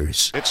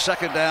Buccaneers. It's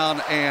 2nd down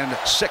and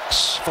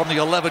 6 from the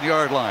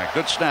 11-yard line.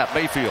 Good snap.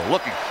 Mayfield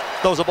looking.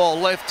 Throws a ball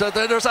left.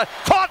 There's a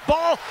caught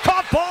ball.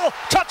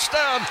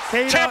 Touchdown.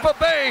 Tampa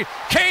Bay.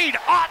 Cade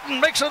Otton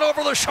makes it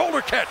over the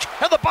shoulder catch,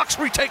 and the Bucs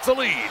retake the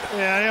lead.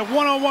 Yeah, they have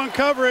one-on-one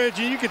coverage,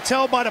 and you could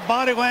tell by the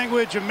body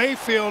language of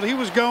Mayfield, he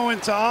was going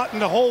to Otton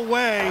the whole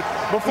way.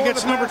 Before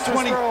the number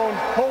 20 thrown,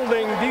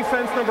 holding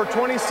defense number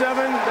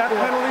 27. That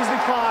penalty's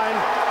declined.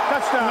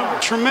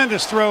 Touchdown.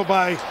 Tremendous throw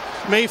by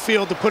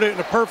Mayfield to put it in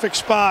a perfect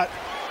spot.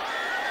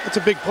 That's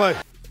a big play.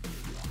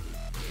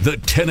 The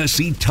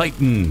Tennessee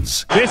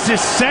Titans. This is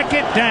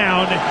 2nd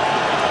down.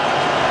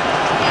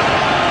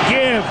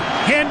 Give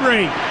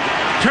Henry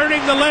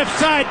turning the left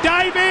side,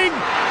 diving.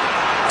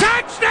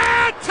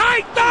 Touchdown,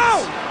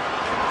 Titans!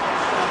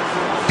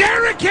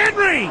 Derrick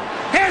Henry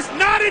has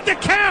knotted the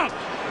count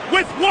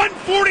with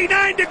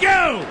 1:49 to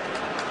go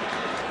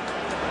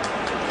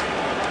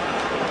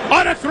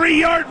on a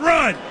 3-yard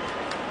run.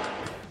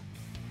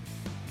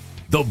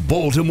 The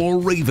Baltimore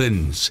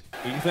Ravens.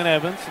 Ethan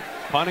Evans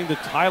punting to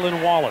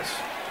Tylan Wallace.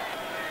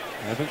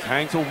 Evans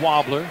hangs a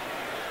wobbler.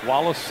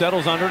 Wallace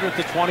settles under it at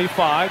the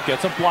 25.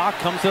 Gets a block.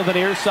 Comes to the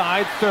near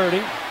side.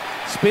 30.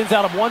 Spins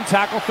out of one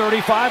tackle.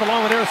 35.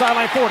 Along the near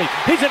sideline. 40.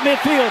 He's at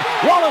midfield.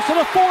 Wallace to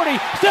the 40.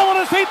 Still on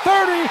his feet.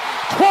 30.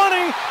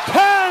 20.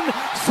 10.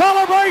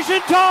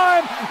 Celebration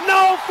time.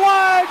 No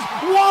flags.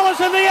 Wallace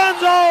in the end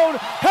zone.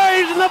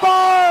 Hayes in the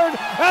barn.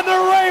 And the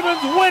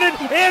Ravens win it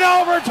in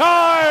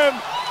overtime.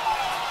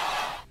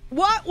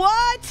 What?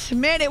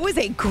 Man, it was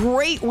a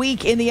great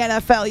week in the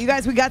NFL. You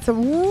guys, we got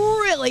some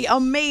really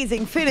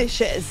amazing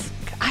finishes.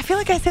 I feel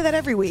like I say that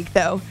every week,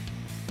 though.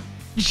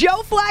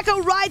 Joe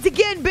Flacco rides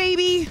again,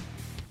 baby.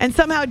 And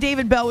somehow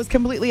David Bell was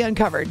completely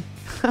uncovered.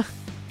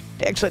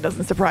 It actually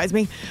doesn't surprise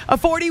me. A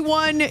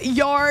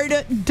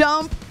 41-yard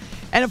dump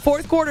and a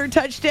fourth-quarter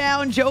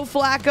touchdown. Joe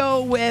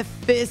Flacco with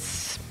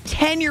this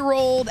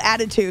 10-year-old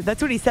attitude.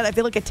 That's what he said. I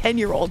feel like a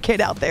 10-year-old kid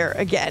out there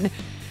again.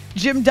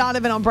 Jim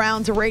Donovan on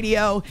Browns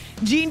radio.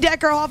 Gene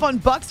Deckerhoff on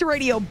Bucs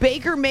radio.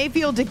 Baker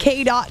Mayfield to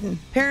Cade Otton.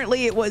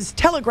 Apparently it was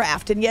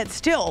telegraphed, and yet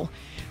still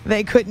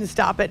they couldn't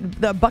stop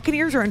it. The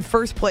Buccaneers are in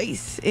first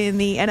place in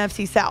the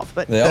NFC South.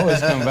 But they always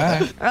come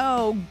back.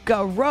 Oh,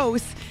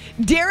 gross.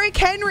 Derrick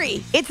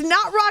Henry. It's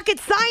not rocket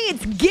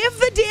science. Give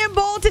the damn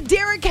ball to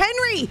Derrick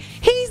Henry.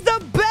 He's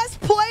the best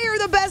player,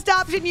 the best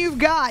option you've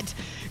got.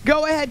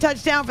 Go-ahead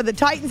touchdown for the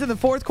Titans in the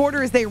fourth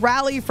quarter as they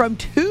rally from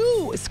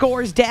 2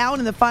 scores down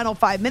in the final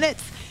 5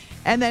 minutes.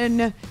 And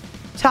then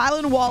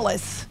Tylan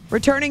Wallace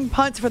returning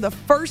punts for the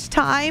first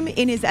time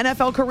in his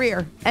NFL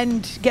career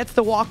and gets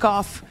the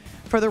walk-off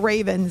for the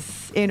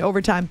Ravens in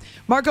overtime.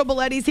 Marco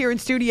Belletti's here in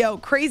studio.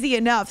 Crazy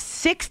enough,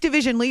 6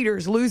 division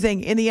leaders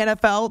losing in the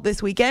NFL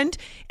this weekend,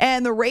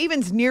 and the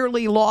Ravens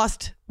nearly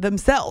lost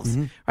themselves,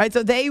 right?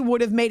 So they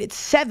would have made it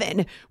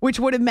 7, which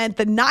would have meant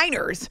the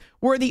Niners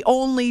were the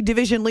only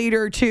division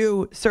leader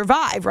to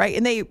survive, right?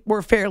 And they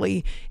were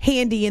fairly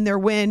handy in their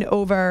win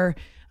over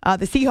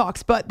the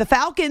Seahawks. But the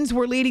Falcons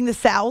were leading the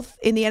South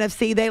in the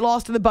NFC. They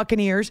lost to the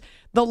Buccaneers.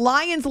 The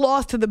Lions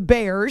lost to the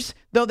Bears,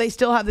 though they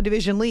still have the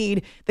division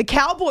lead. The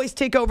Cowboys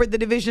take over the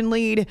division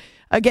lead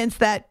against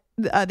the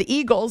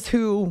Eagles,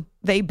 who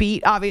they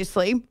beat,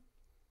 obviously.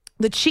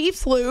 The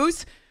Chiefs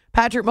lose.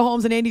 Patrick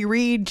Mahomes and Andy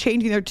Reid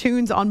changing their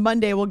tunes on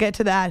Monday. We'll get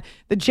to that.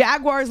 The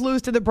Jaguars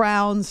lose to the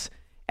Browns,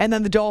 and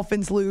then the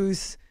Dolphins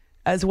lose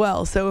as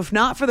well. So if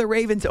not for the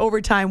Ravens'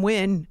 overtime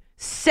win,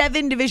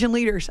 7 division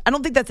leaders. I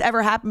don't think that's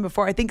ever happened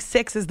before. I think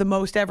 6 is the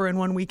most ever in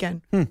one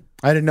weekend. I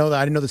didn't know that.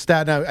 I didn't know the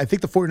stat. Now, I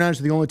think the 49ers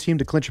are the only team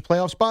to clinch a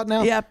playoff spot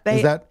now. Yep.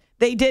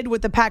 They did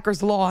with the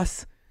Packers'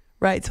 loss,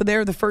 right? So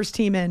they're the first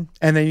team in.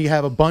 And then you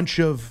have a bunch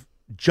of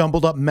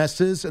jumbled up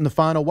messes in the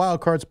final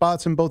wild card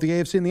spots in both the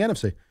AFC and the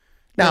NFC.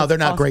 Now, they're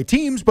not great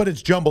teams, but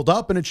it's jumbled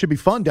up, and it should be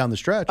fun down the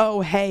stretch.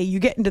 Oh, hey, you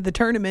get into the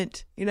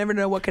tournament, you never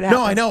know what could happen.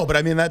 No, I know, but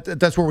I mean,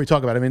 that's what we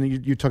talk about. I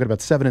mean, you're talking about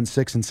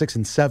 7-6 and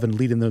 6-7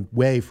 leading the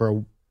way for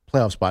a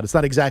playoff spot. It's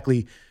not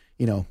exactly,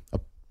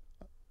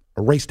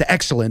 a race to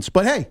excellence,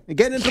 but hey,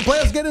 get into the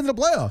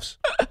playoffs.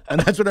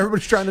 And that's what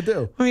everybody's trying to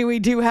do. I mean, we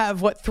do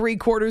have,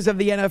 3/4 of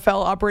the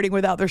NFL operating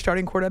without their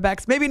starting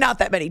quarterbacks. Maybe not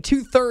that many.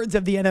 2/3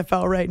 of the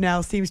NFL right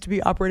now seems to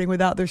be operating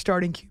without their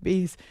starting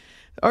QBs.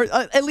 Or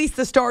at least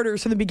the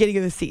starters from the beginning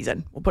of the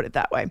season. We'll put it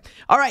that way.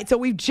 All right, so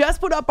we've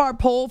just put up our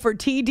poll for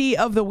TD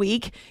of the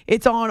Week.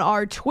 It's on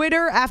our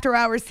Twitter, After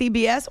Hours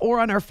CBS, or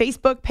on our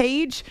Facebook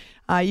page.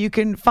 You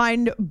can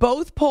find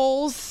both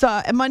polls,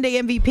 Monday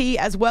MVP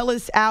as well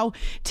as our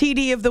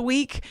TD of the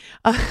Week.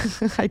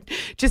 I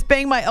just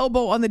banged my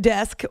elbow on the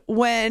desk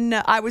when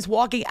I was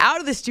walking out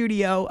of the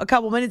studio a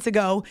couple minutes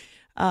ago.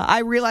 I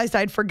realized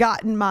I'd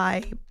forgotten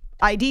my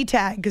ID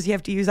tag, because you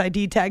have to use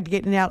ID tag to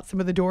get in and out some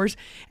of the doors.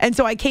 And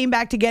so I came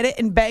back to get it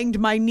and banged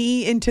my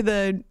knee into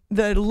the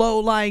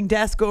low-lying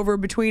desk over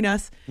between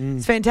us.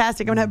 It's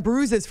fantastic. I'm going to have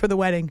bruises for the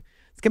wedding.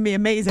 It's going to be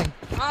amazing.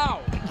 Ow!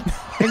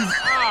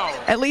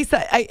 Ow! At least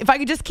if I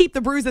could just keep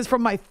the bruises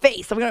from my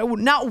face, I'm going to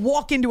not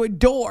walk into a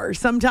door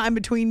sometime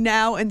between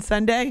now and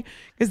Sunday,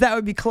 because that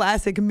would be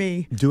classic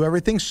me. Do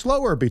everything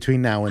slower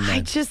between now and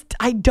then.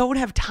 I don't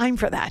have time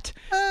for that.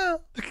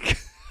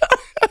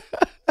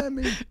 I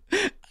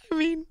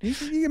mean, you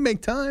can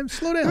make time.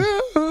 Slow down.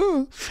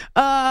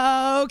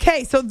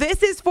 Okay, so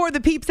this is for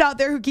the peeps out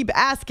there who keep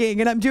asking,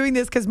 and I'm doing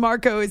this because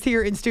Marco is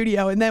here in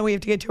studio, and then we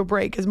have to get to a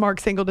break because Mark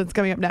Singleton's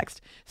coming up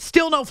next.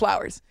 Still no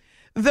flowers.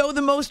 Though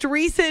the most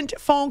recent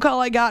phone call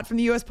I got from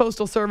the U.S.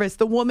 Postal Service,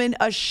 the woman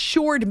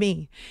assured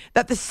me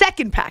that the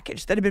second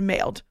package that had been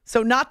mailed,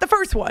 so not the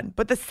first one,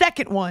 but the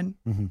second one,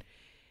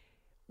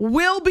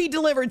 will be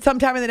delivered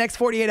sometime in the next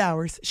 48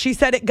 hours. She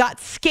said it got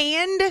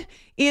scanned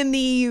in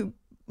the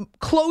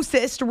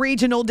closest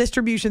regional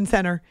distribution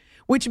center,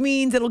 which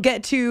means it'll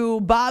get to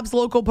Bob's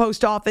local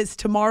post office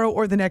tomorrow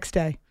or the next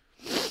day.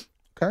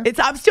 Okay.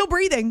 I'm still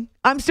breathing.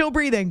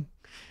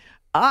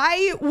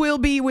 I will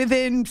be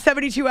within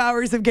 72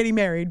 hours of getting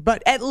married,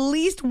 but at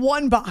least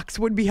one box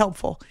would be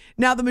helpful.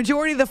 Now, the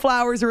majority of the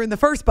flowers are in the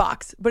first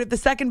box, but if the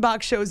second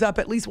box shows up,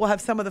 at least we'll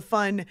have some of the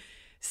fun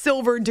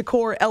silver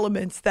decor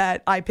elements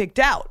that I picked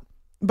out.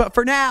 But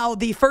for now,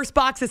 the first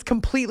box is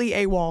completely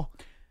AWOL.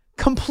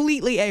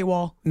 Completely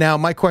AWOL. Now,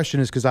 my question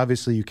is, because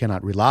obviously you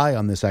cannot rely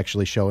on this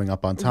actually showing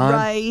up on time.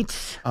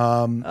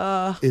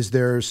 Right. Is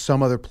there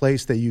some other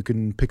place that you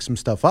can pick some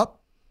stuff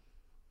up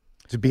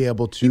to be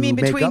able to You mean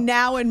make between up?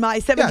 now and my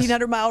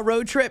 1,700-mile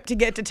road trip to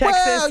get to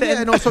Texas? Well,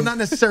 yeah, and also not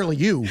necessarily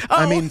you.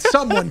 I mean,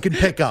 someone can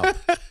pick up.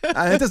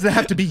 It doesn't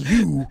have to be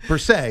you, per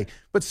se,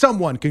 but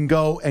someone can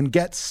go and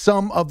get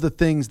some of the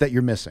things that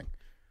you're missing.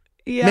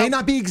 Yeah. May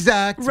not be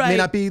exact, may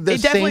not be the same thing.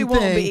 It definitely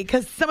won't be,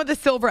 because some of the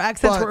silver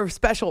accents were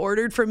special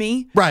ordered for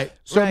me. Right.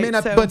 So it may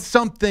not, but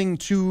something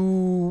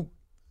to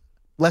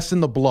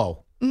lessen the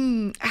blow.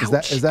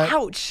 Ouch. Is that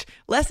ouch.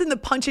 Lessen the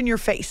punch in your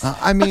face.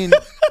 I mean,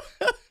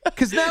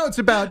 because now it's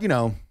about,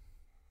 kind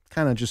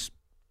of just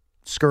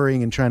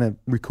scurrying and trying to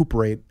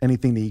recuperate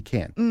anything that you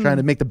can. Trying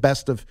to make the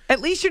best of.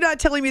 At least you're not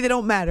telling me they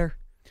don't matter.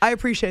 I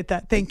appreciate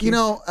that. Thank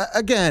you.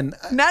 Again.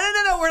 No.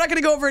 We're not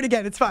going to go over it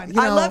again. It's fine.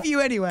 I love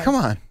you anyway. Come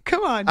on.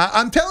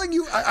 I'm telling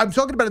you, I'm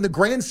talking about in the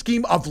grand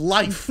scheme of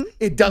life,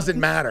 it doesn't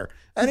matter.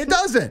 And it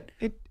doesn't.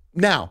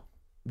 Now,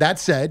 That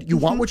said, you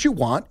want what you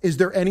want. Is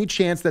there any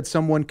chance that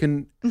someone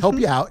can help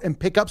you out and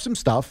pick up some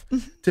stuff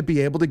to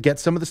be able to get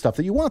some of the stuff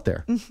that you want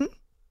there?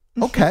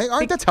 Okay. All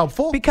right. That's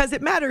helpful. Because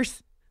it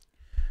matters.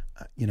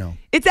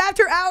 It's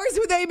After Hours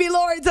with Amy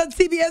Lawrence on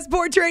CBS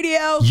Sports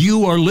Radio.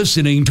 You are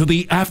listening to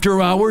the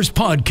After Hours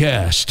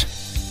podcast.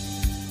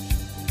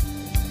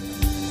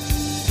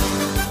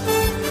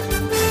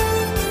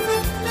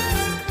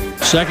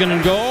 Second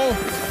and goal.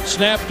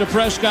 Snap to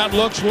Prescott.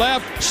 Looks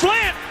left.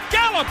 Slant.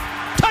 Gallup.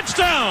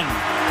 Touchdown.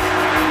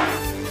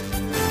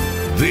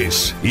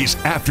 This is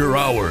After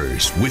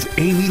Hours with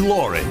Amy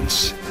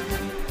Lawrence.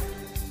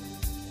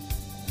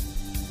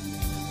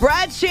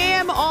 Brad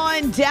Sham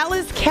on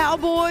Dallas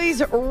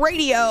Cowboys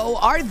radio.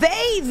 Are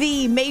they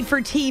the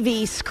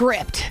made-for-TV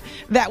script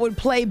that would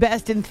play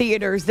best in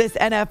theaters this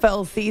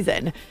NFL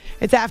season?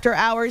 It's After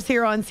Hours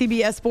here on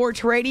CBS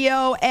Sports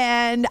Radio,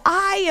 and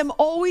I am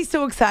always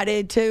so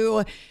excited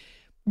to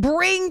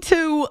bring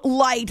to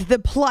light the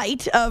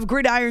plight of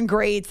gridiron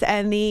greats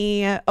and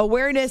the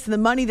awareness and the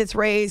money that's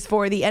raised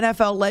for the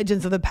NFL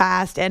legends of the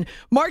past. And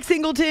Mark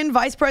Singleton,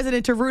 Vice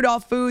President of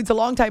Rudolph Foods, a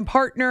longtime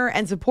partner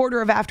and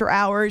supporter of After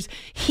Hours,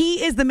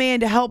 he is the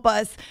man to help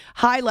us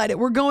highlight it.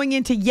 We're going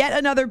into yet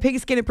another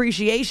Pigskin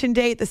Appreciation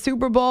Day at the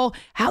Super Bowl.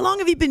 How long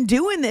have you been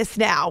doing this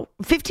now?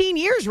 15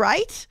 years,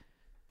 right?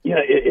 Yeah,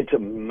 it's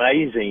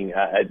amazing.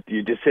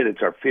 You just said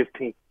it's our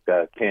 15th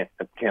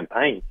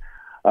campaign.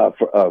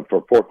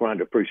 For Pork Rind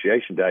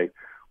Appreciation Day,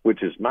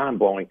 which is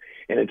mind-blowing.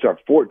 And it's our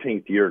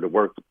 14th year to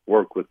work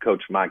with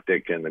Coach Mike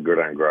Dick and the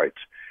Gridiron Greats.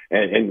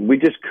 And we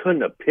just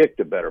couldn't have picked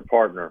a better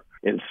partner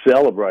in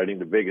celebrating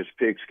the biggest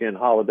pigskin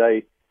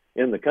holiday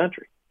in the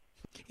country.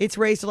 It's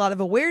raised a lot of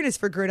awareness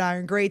for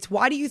Gridiron Greats.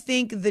 Why do you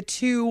think the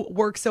two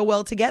work so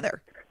well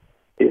together?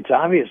 It's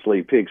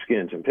obviously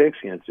pigskins and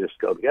pigskins just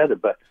go together.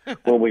 But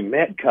when we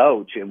met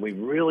Coach and we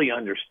really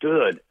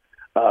understood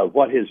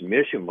what his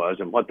mission was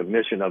and what the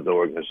mission of the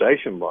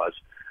organization was,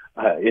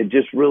 it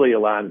just really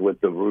aligned with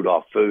the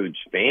Rudolph Foods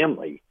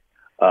family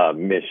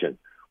mission,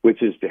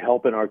 which is to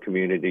help in our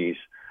communities,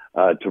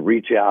 to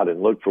reach out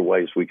and look for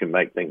ways we can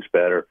make things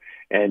better,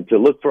 and to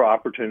look for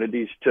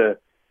opportunities to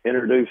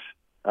introduce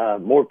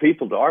more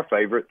people to our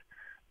favorite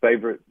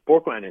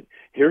pork rind. And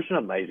here's an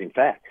amazing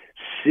fact.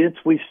 Since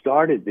we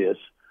started this,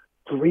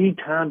 3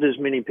 times as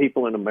many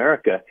people in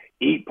America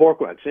eat pork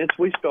rind. Since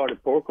we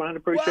started Pork Rind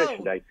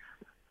Appreciation Day,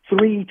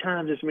 3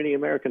 times as many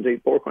Americans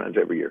eat pork rinds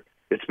every year.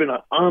 It's been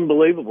an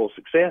unbelievable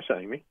success,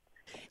 Amy.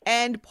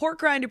 And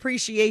Pork Rind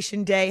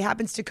Appreciation Day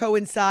happens to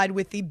coincide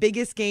with the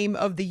biggest game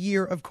of the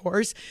year, of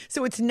course.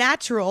 So it's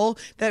natural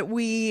that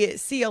we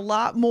see a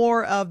lot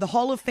more of the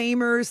Hall of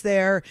Famers.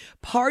 They're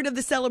part of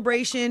the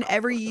celebration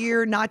every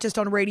year, not just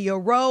on Radio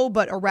Row,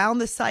 but around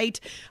the site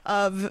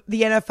of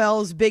the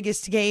NFL's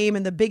biggest game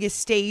and the biggest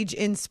stage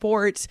in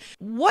sports.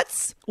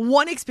 What's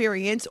one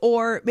experience,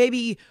 or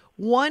maybe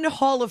one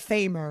Hall of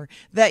Famer,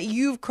 that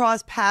you've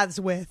crossed paths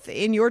with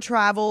in your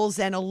travels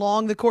and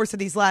along the course of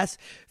these last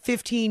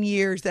 15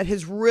 years that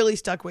has really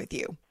stuck with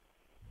you?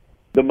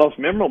 The most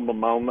memorable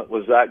moment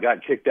was I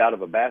got kicked out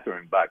of a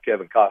bathroom by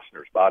Kevin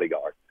Costner's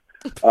bodyguard,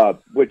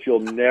 which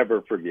you'll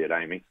never forget,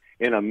 Amy,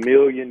 in a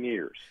million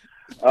years.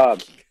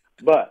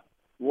 But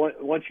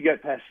once you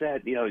get past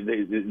that,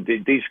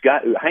 these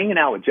guys hanging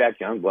out with Jack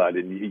Youngblood,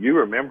 and you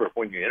remember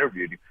when you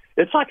interviewed him,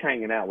 it's like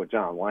hanging out with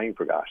John Wayne,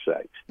 for gosh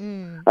sakes.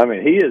 I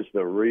mean, he is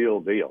the real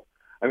deal.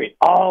 I mean,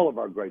 all of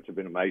our greats have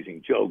been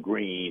amazing. Joe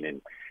Green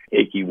and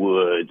Ickey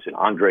Woods and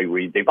Andre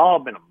Reed, they've all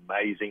been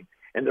amazing,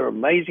 and they're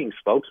amazing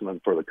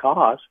spokesmen for the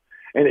cause.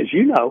 And as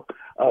you know,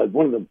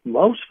 one of the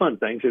most fun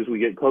things as we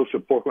get closer to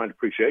Pork Rind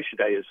Appreciation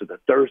Day is that the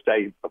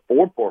Thursday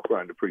before Pork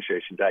Rind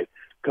Appreciation Day,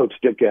 Coach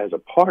Dick has a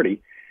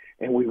party,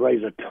 and we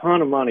raise a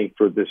ton of money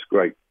for this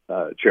great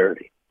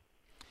charity.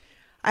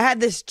 I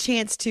had this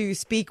chance to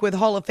speak with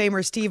Hall of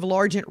Famer Steve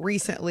Largent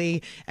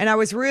recently, and I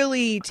was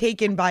really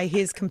taken by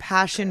his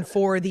compassion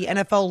for the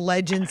NFL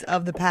legends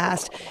of the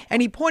past.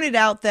 And he pointed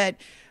out that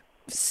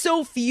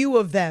so few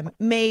of them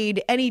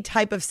made any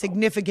type of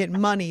significant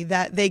money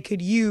that they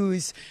could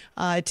use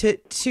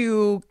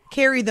to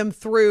carry them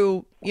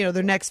through,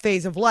 their next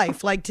phase of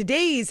life. Like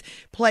today's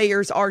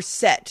players are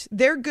set.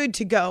 They're good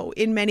to go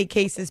in many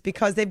cases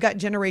because they've got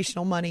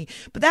generational money.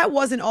 But that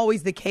wasn't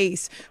always the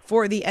case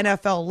for the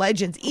NFL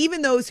legends,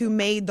 even those who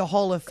made the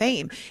Hall of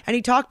Fame. And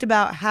he talked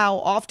about how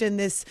often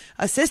this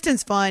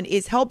assistance fund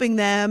is helping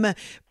them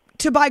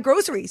to buy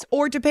groceries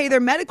or to pay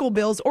their medical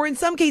bills, or in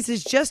some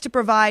cases just to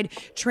provide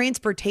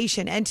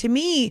transportation. And to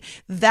me,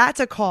 that's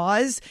a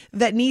cause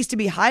that needs to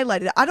be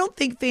highlighted. I don't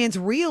think fans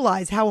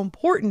realize how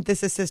important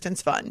this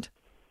assistance fund.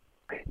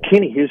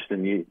 Kenny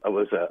Houston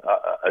was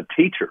a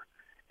teacher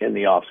in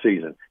the off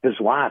season. His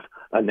wife,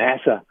 a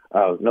NASA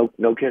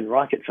no kidding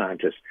rocket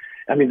scientist.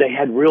 I mean, they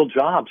had real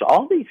jobs.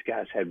 All these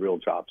guys had real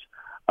jobs.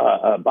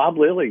 Bob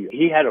Lilly,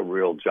 he had a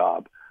real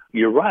job.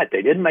 You're right.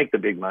 They didn't make the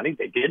big money.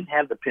 They didn't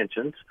have the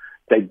pensions.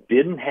 They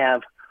didn't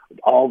have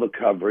all the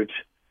coverage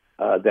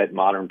that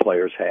modern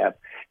players have.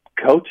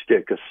 Coach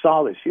Dick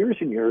saw this years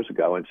and years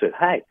ago and said,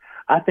 hey,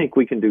 I think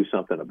we can do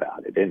something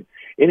about it. And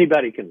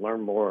anybody can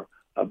learn more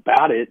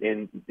about it,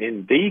 and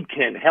indeed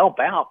can help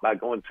out by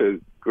going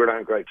to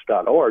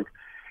gridirongrapes.org.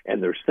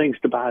 And there's things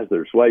to buy,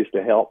 there's ways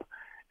to help.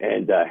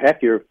 And heck,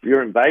 if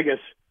you're in Vegas,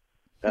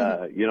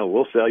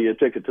 we'll sell you a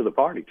ticket to the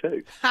party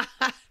too.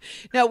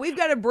 Now, we've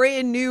got a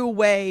brand new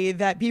way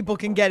that people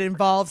can get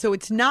involved. So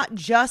it's not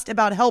just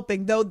about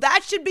helping, though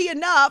that should be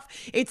enough.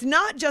 It's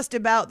not just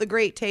about the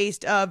great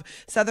taste of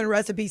Southern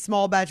Recipe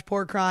small batch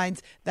pork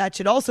rinds. That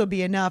should also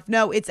be enough.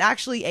 No, it's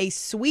actually a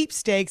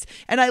sweepstakes.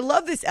 And I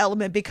love this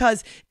element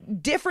because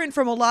different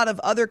from a lot of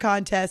other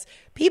contests,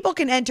 people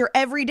can enter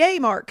every day,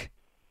 Mark.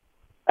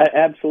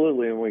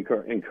 Absolutely. And we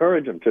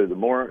encourage them to. The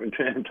more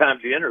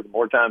times you enter, the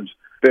more times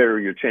better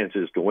your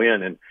chances to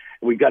win. And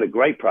we got a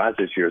great prize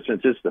this year.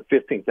 Since it's the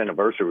 15th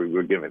anniversary,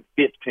 we're giving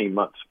 15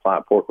 months supply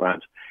of pork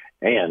rinds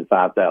and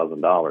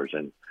 $5,000.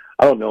 And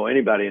I don't know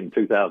anybody in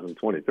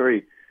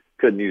 2023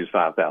 couldn't use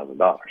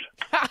 $5,000.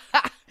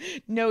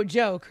 No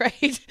joke,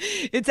 right?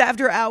 It's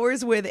After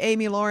Hours with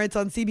Amy Lawrence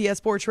on CBS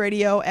Sports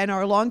Radio, and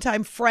our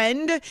longtime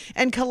friend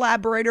and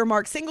collaborator,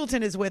 Mark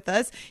Singleton, is with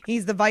us.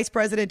 He's the Vice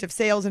President of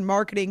Sales and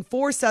Marketing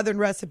for Southern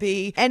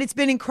Recipe, and it's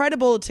been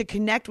incredible to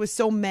connect with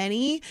so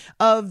many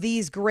of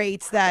these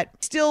greats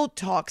that still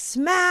talk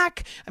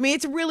smack. I mean,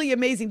 it's really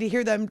amazing to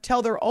hear them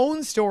tell their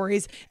own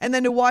stories and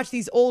then to watch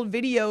these old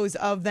videos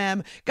of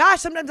them.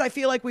 Gosh, sometimes I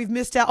feel like we've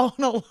missed out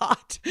on a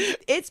lot.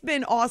 It's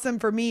been awesome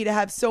for me to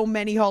have so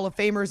many Hall of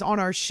Famers on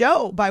our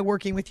show by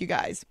working with you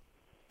guys.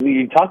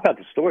 You talk about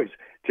the stories.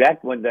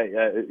 Jack one day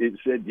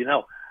said,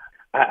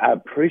 I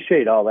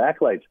appreciate all the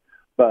accolades,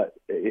 but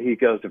he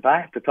goes, if I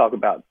have to talk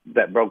about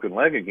that broken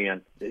leg again,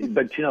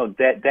 but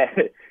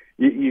that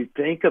you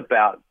think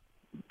about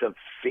the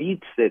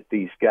feats that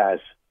these guys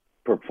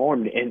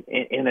performed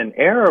in an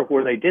era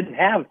where they didn't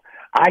have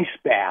ice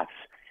baths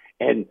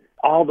and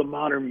all the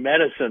modern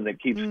medicine that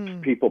keeps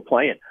people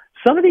playing.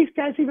 Some of these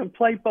guys even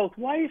played both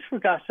ways, for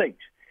God's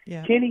sakes.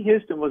 Yeah. Kenny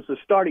Houston was the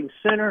starting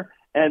center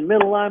and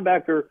middle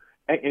linebacker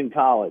in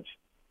college.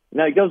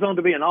 Now, he goes on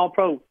to be an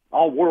all-pro,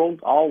 all-world,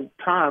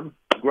 all-time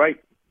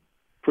great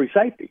free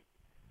safety.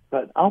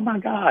 But, oh, my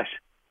gosh,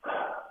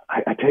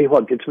 I tell you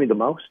what gets me the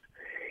most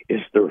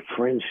is their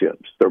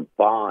friendships, their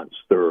bonds,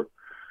 their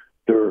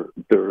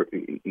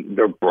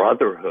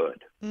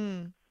brotherhood.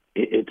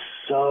 It's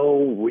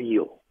so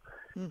real.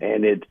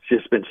 And it's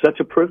just been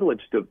such a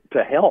privilege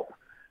to help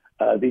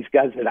these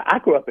guys that I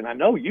grew up in. I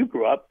know you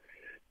grew up,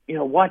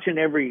 watching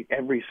every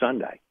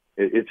Sunday.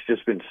 It's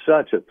just been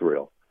such a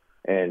thrill,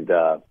 and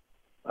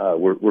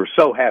we're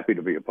so happy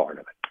to be a part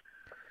of it.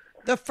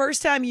 The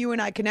first time you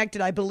and I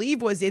connected, I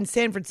believe, was in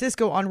San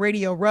Francisco on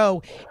Radio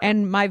Row,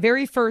 and my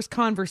very first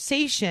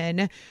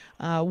conversation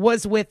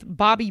was with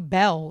Bobby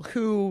Bell,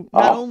 who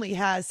not only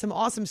has some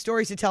awesome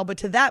stories to tell, but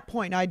to that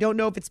point, I don't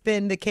know if it's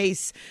been the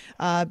case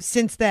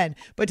since then,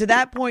 but to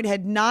that point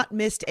had not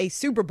missed a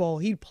Super Bowl.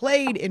 He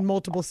played in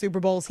multiple Super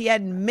Bowls. He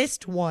hadn't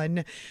missed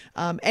one.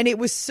 And it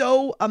was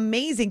so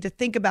amazing to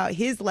think about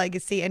his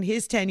legacy and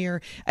his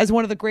tenure as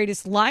one of the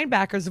greatest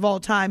linebackers of all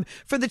time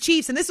for the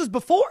Chiefs. And this was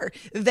before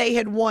they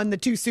had won the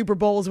 2 Super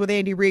Bowls with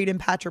Andy Reid and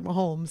Patrick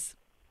Mahomes.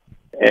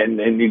 And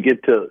you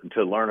get to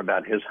learn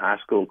about his high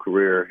school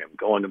career, him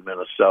going to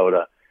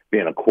Minnesota,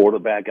 being a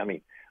quarterback. I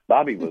mean,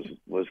 Bobby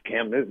was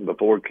Cam Newton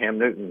before Cam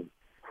Newton.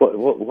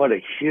 What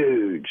a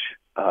huge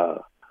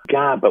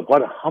guy, but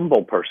what a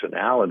humble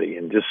personality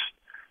and just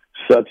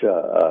such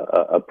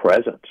a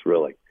presence,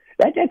 really.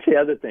 That's the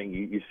other thing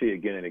you see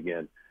again and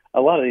again.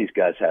 A lot of these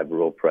guys have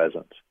real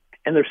presence,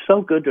 and they're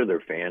so good to their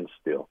fans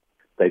still.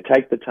 They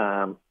take the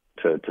time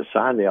to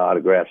sign the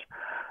autographs.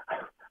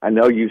 I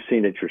know you've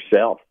seen it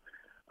yourself.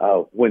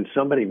 When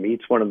somebody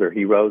meets one of their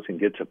heroes and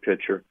gets a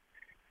picture,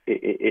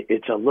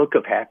 it's a look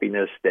of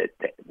happiness that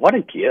what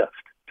a gift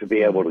to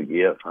be able to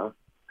give, huh,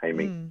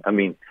 Amy? I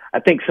mean, I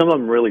think some of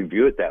them really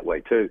view it that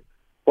way, too.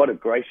 What a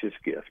gracious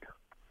gift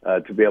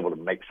to be able to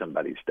make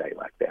somebody's day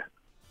like that.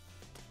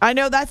 I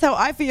know that's how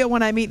I feel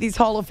when I meet these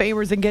Hall of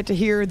Famers and get to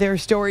hear their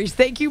stories.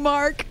 Thank you,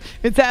 Mark.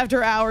 It's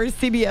After Hours,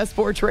 CBS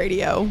Sports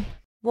Radio.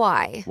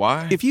 Why?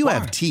 Why? If you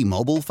have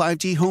T-Mobile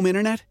 5G home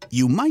internet,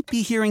 you might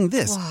be hearing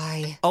this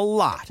Why? A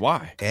lot.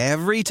 Why?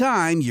 Every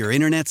time your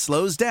internet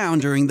slows down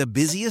during the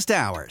busiest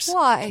hours.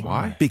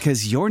 Why?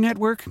 Because your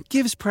network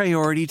gives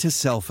priority to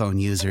cell phone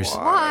users.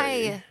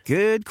 Why?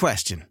 Good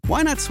question.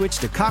 Why not switch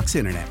to Cox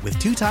Internet with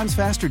 2 times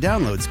faster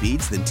download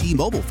speeds than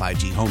T-Mobile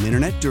 5G home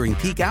internet during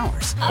peak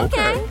hours?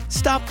 Okay.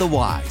 Stop the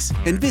whys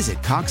and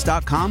visit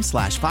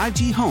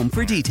cox.com/5G home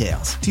for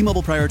details.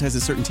 T-Mobile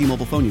prioritizes certain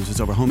T-Mobile phone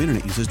users over home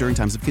internet users during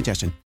times of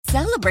congestion.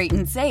 Celebrate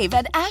and save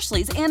at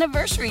Ashley's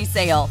Anniversary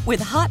Sale. With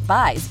Hot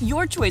Buys,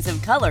 your choice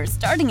of colors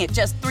starting at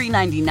just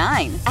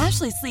 $3.99.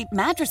 Ashley Sleep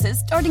mattresses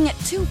starting at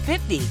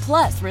 $2.50.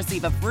 Plus,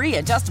 receive a free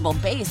adjustable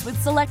base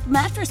with select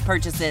mattress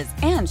purchases.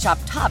 And shop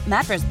top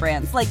mattress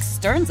brands like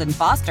Stearns &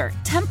 Foster,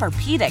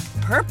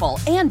 Tempur-Pedic, Purple,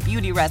 and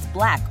Beautyrest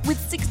Black with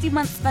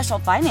 60-month special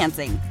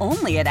financing.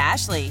 Only at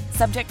Ashley.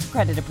 Subject to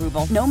credit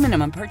approval. No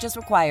minimum purchase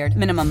required.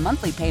 Minimum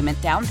monthly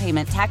payment, down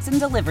payment, tax, and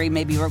delivery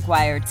may be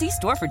required. See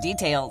store for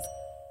details.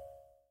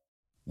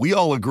 We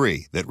all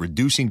agree that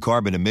reducing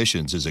carbon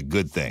emissions is a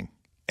good thing.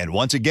 And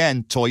once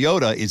again,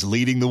 Toyota is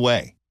leading the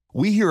way.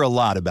 We hear a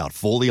lot about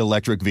fully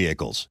electric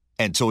vehicles,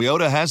 and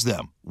Toyota has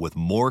them, with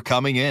more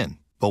coming in.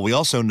 But we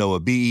also know a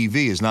BEV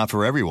is not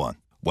for everyone,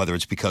 whether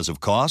it's because of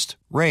cost,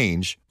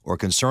 range, or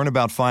concern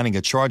about finding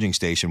a charging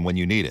station when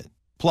you need it.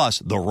 Plus,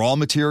 the raw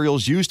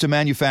materials used to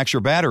manufacture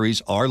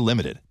batteries are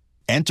limited.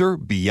 Enter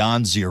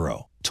Beyond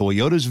Zero,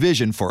 Toyota's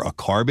vision for a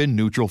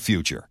carbon-neutral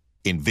future.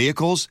 In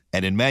vehicles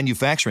and in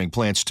manufacturing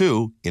plants,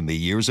 too, in the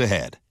years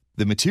ahead.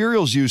 The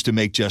materials used to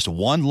make just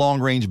one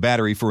long-range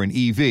battery for an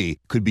EV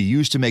could be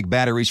used to make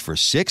batteries for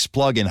 6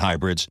 plug-in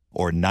hybrids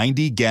or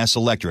 90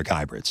 gas-electric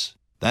hybrids.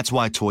 That's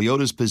why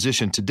Toyota's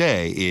position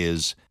today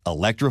is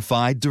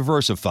electrified,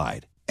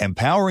 diversified,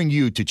 empowering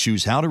you to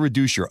choose how to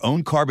reduce your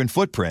own carbon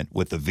footprint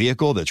with the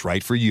vehicle that's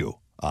right for you,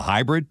 a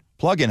hybrid,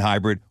 plug-in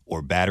hybrid,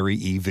 or battery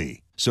EV.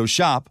 So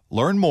shop,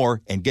 learn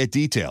more, and get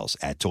details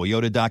at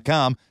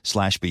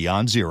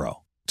toyota.com/beyond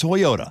zero.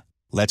 Toyota,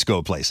 let's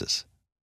go places.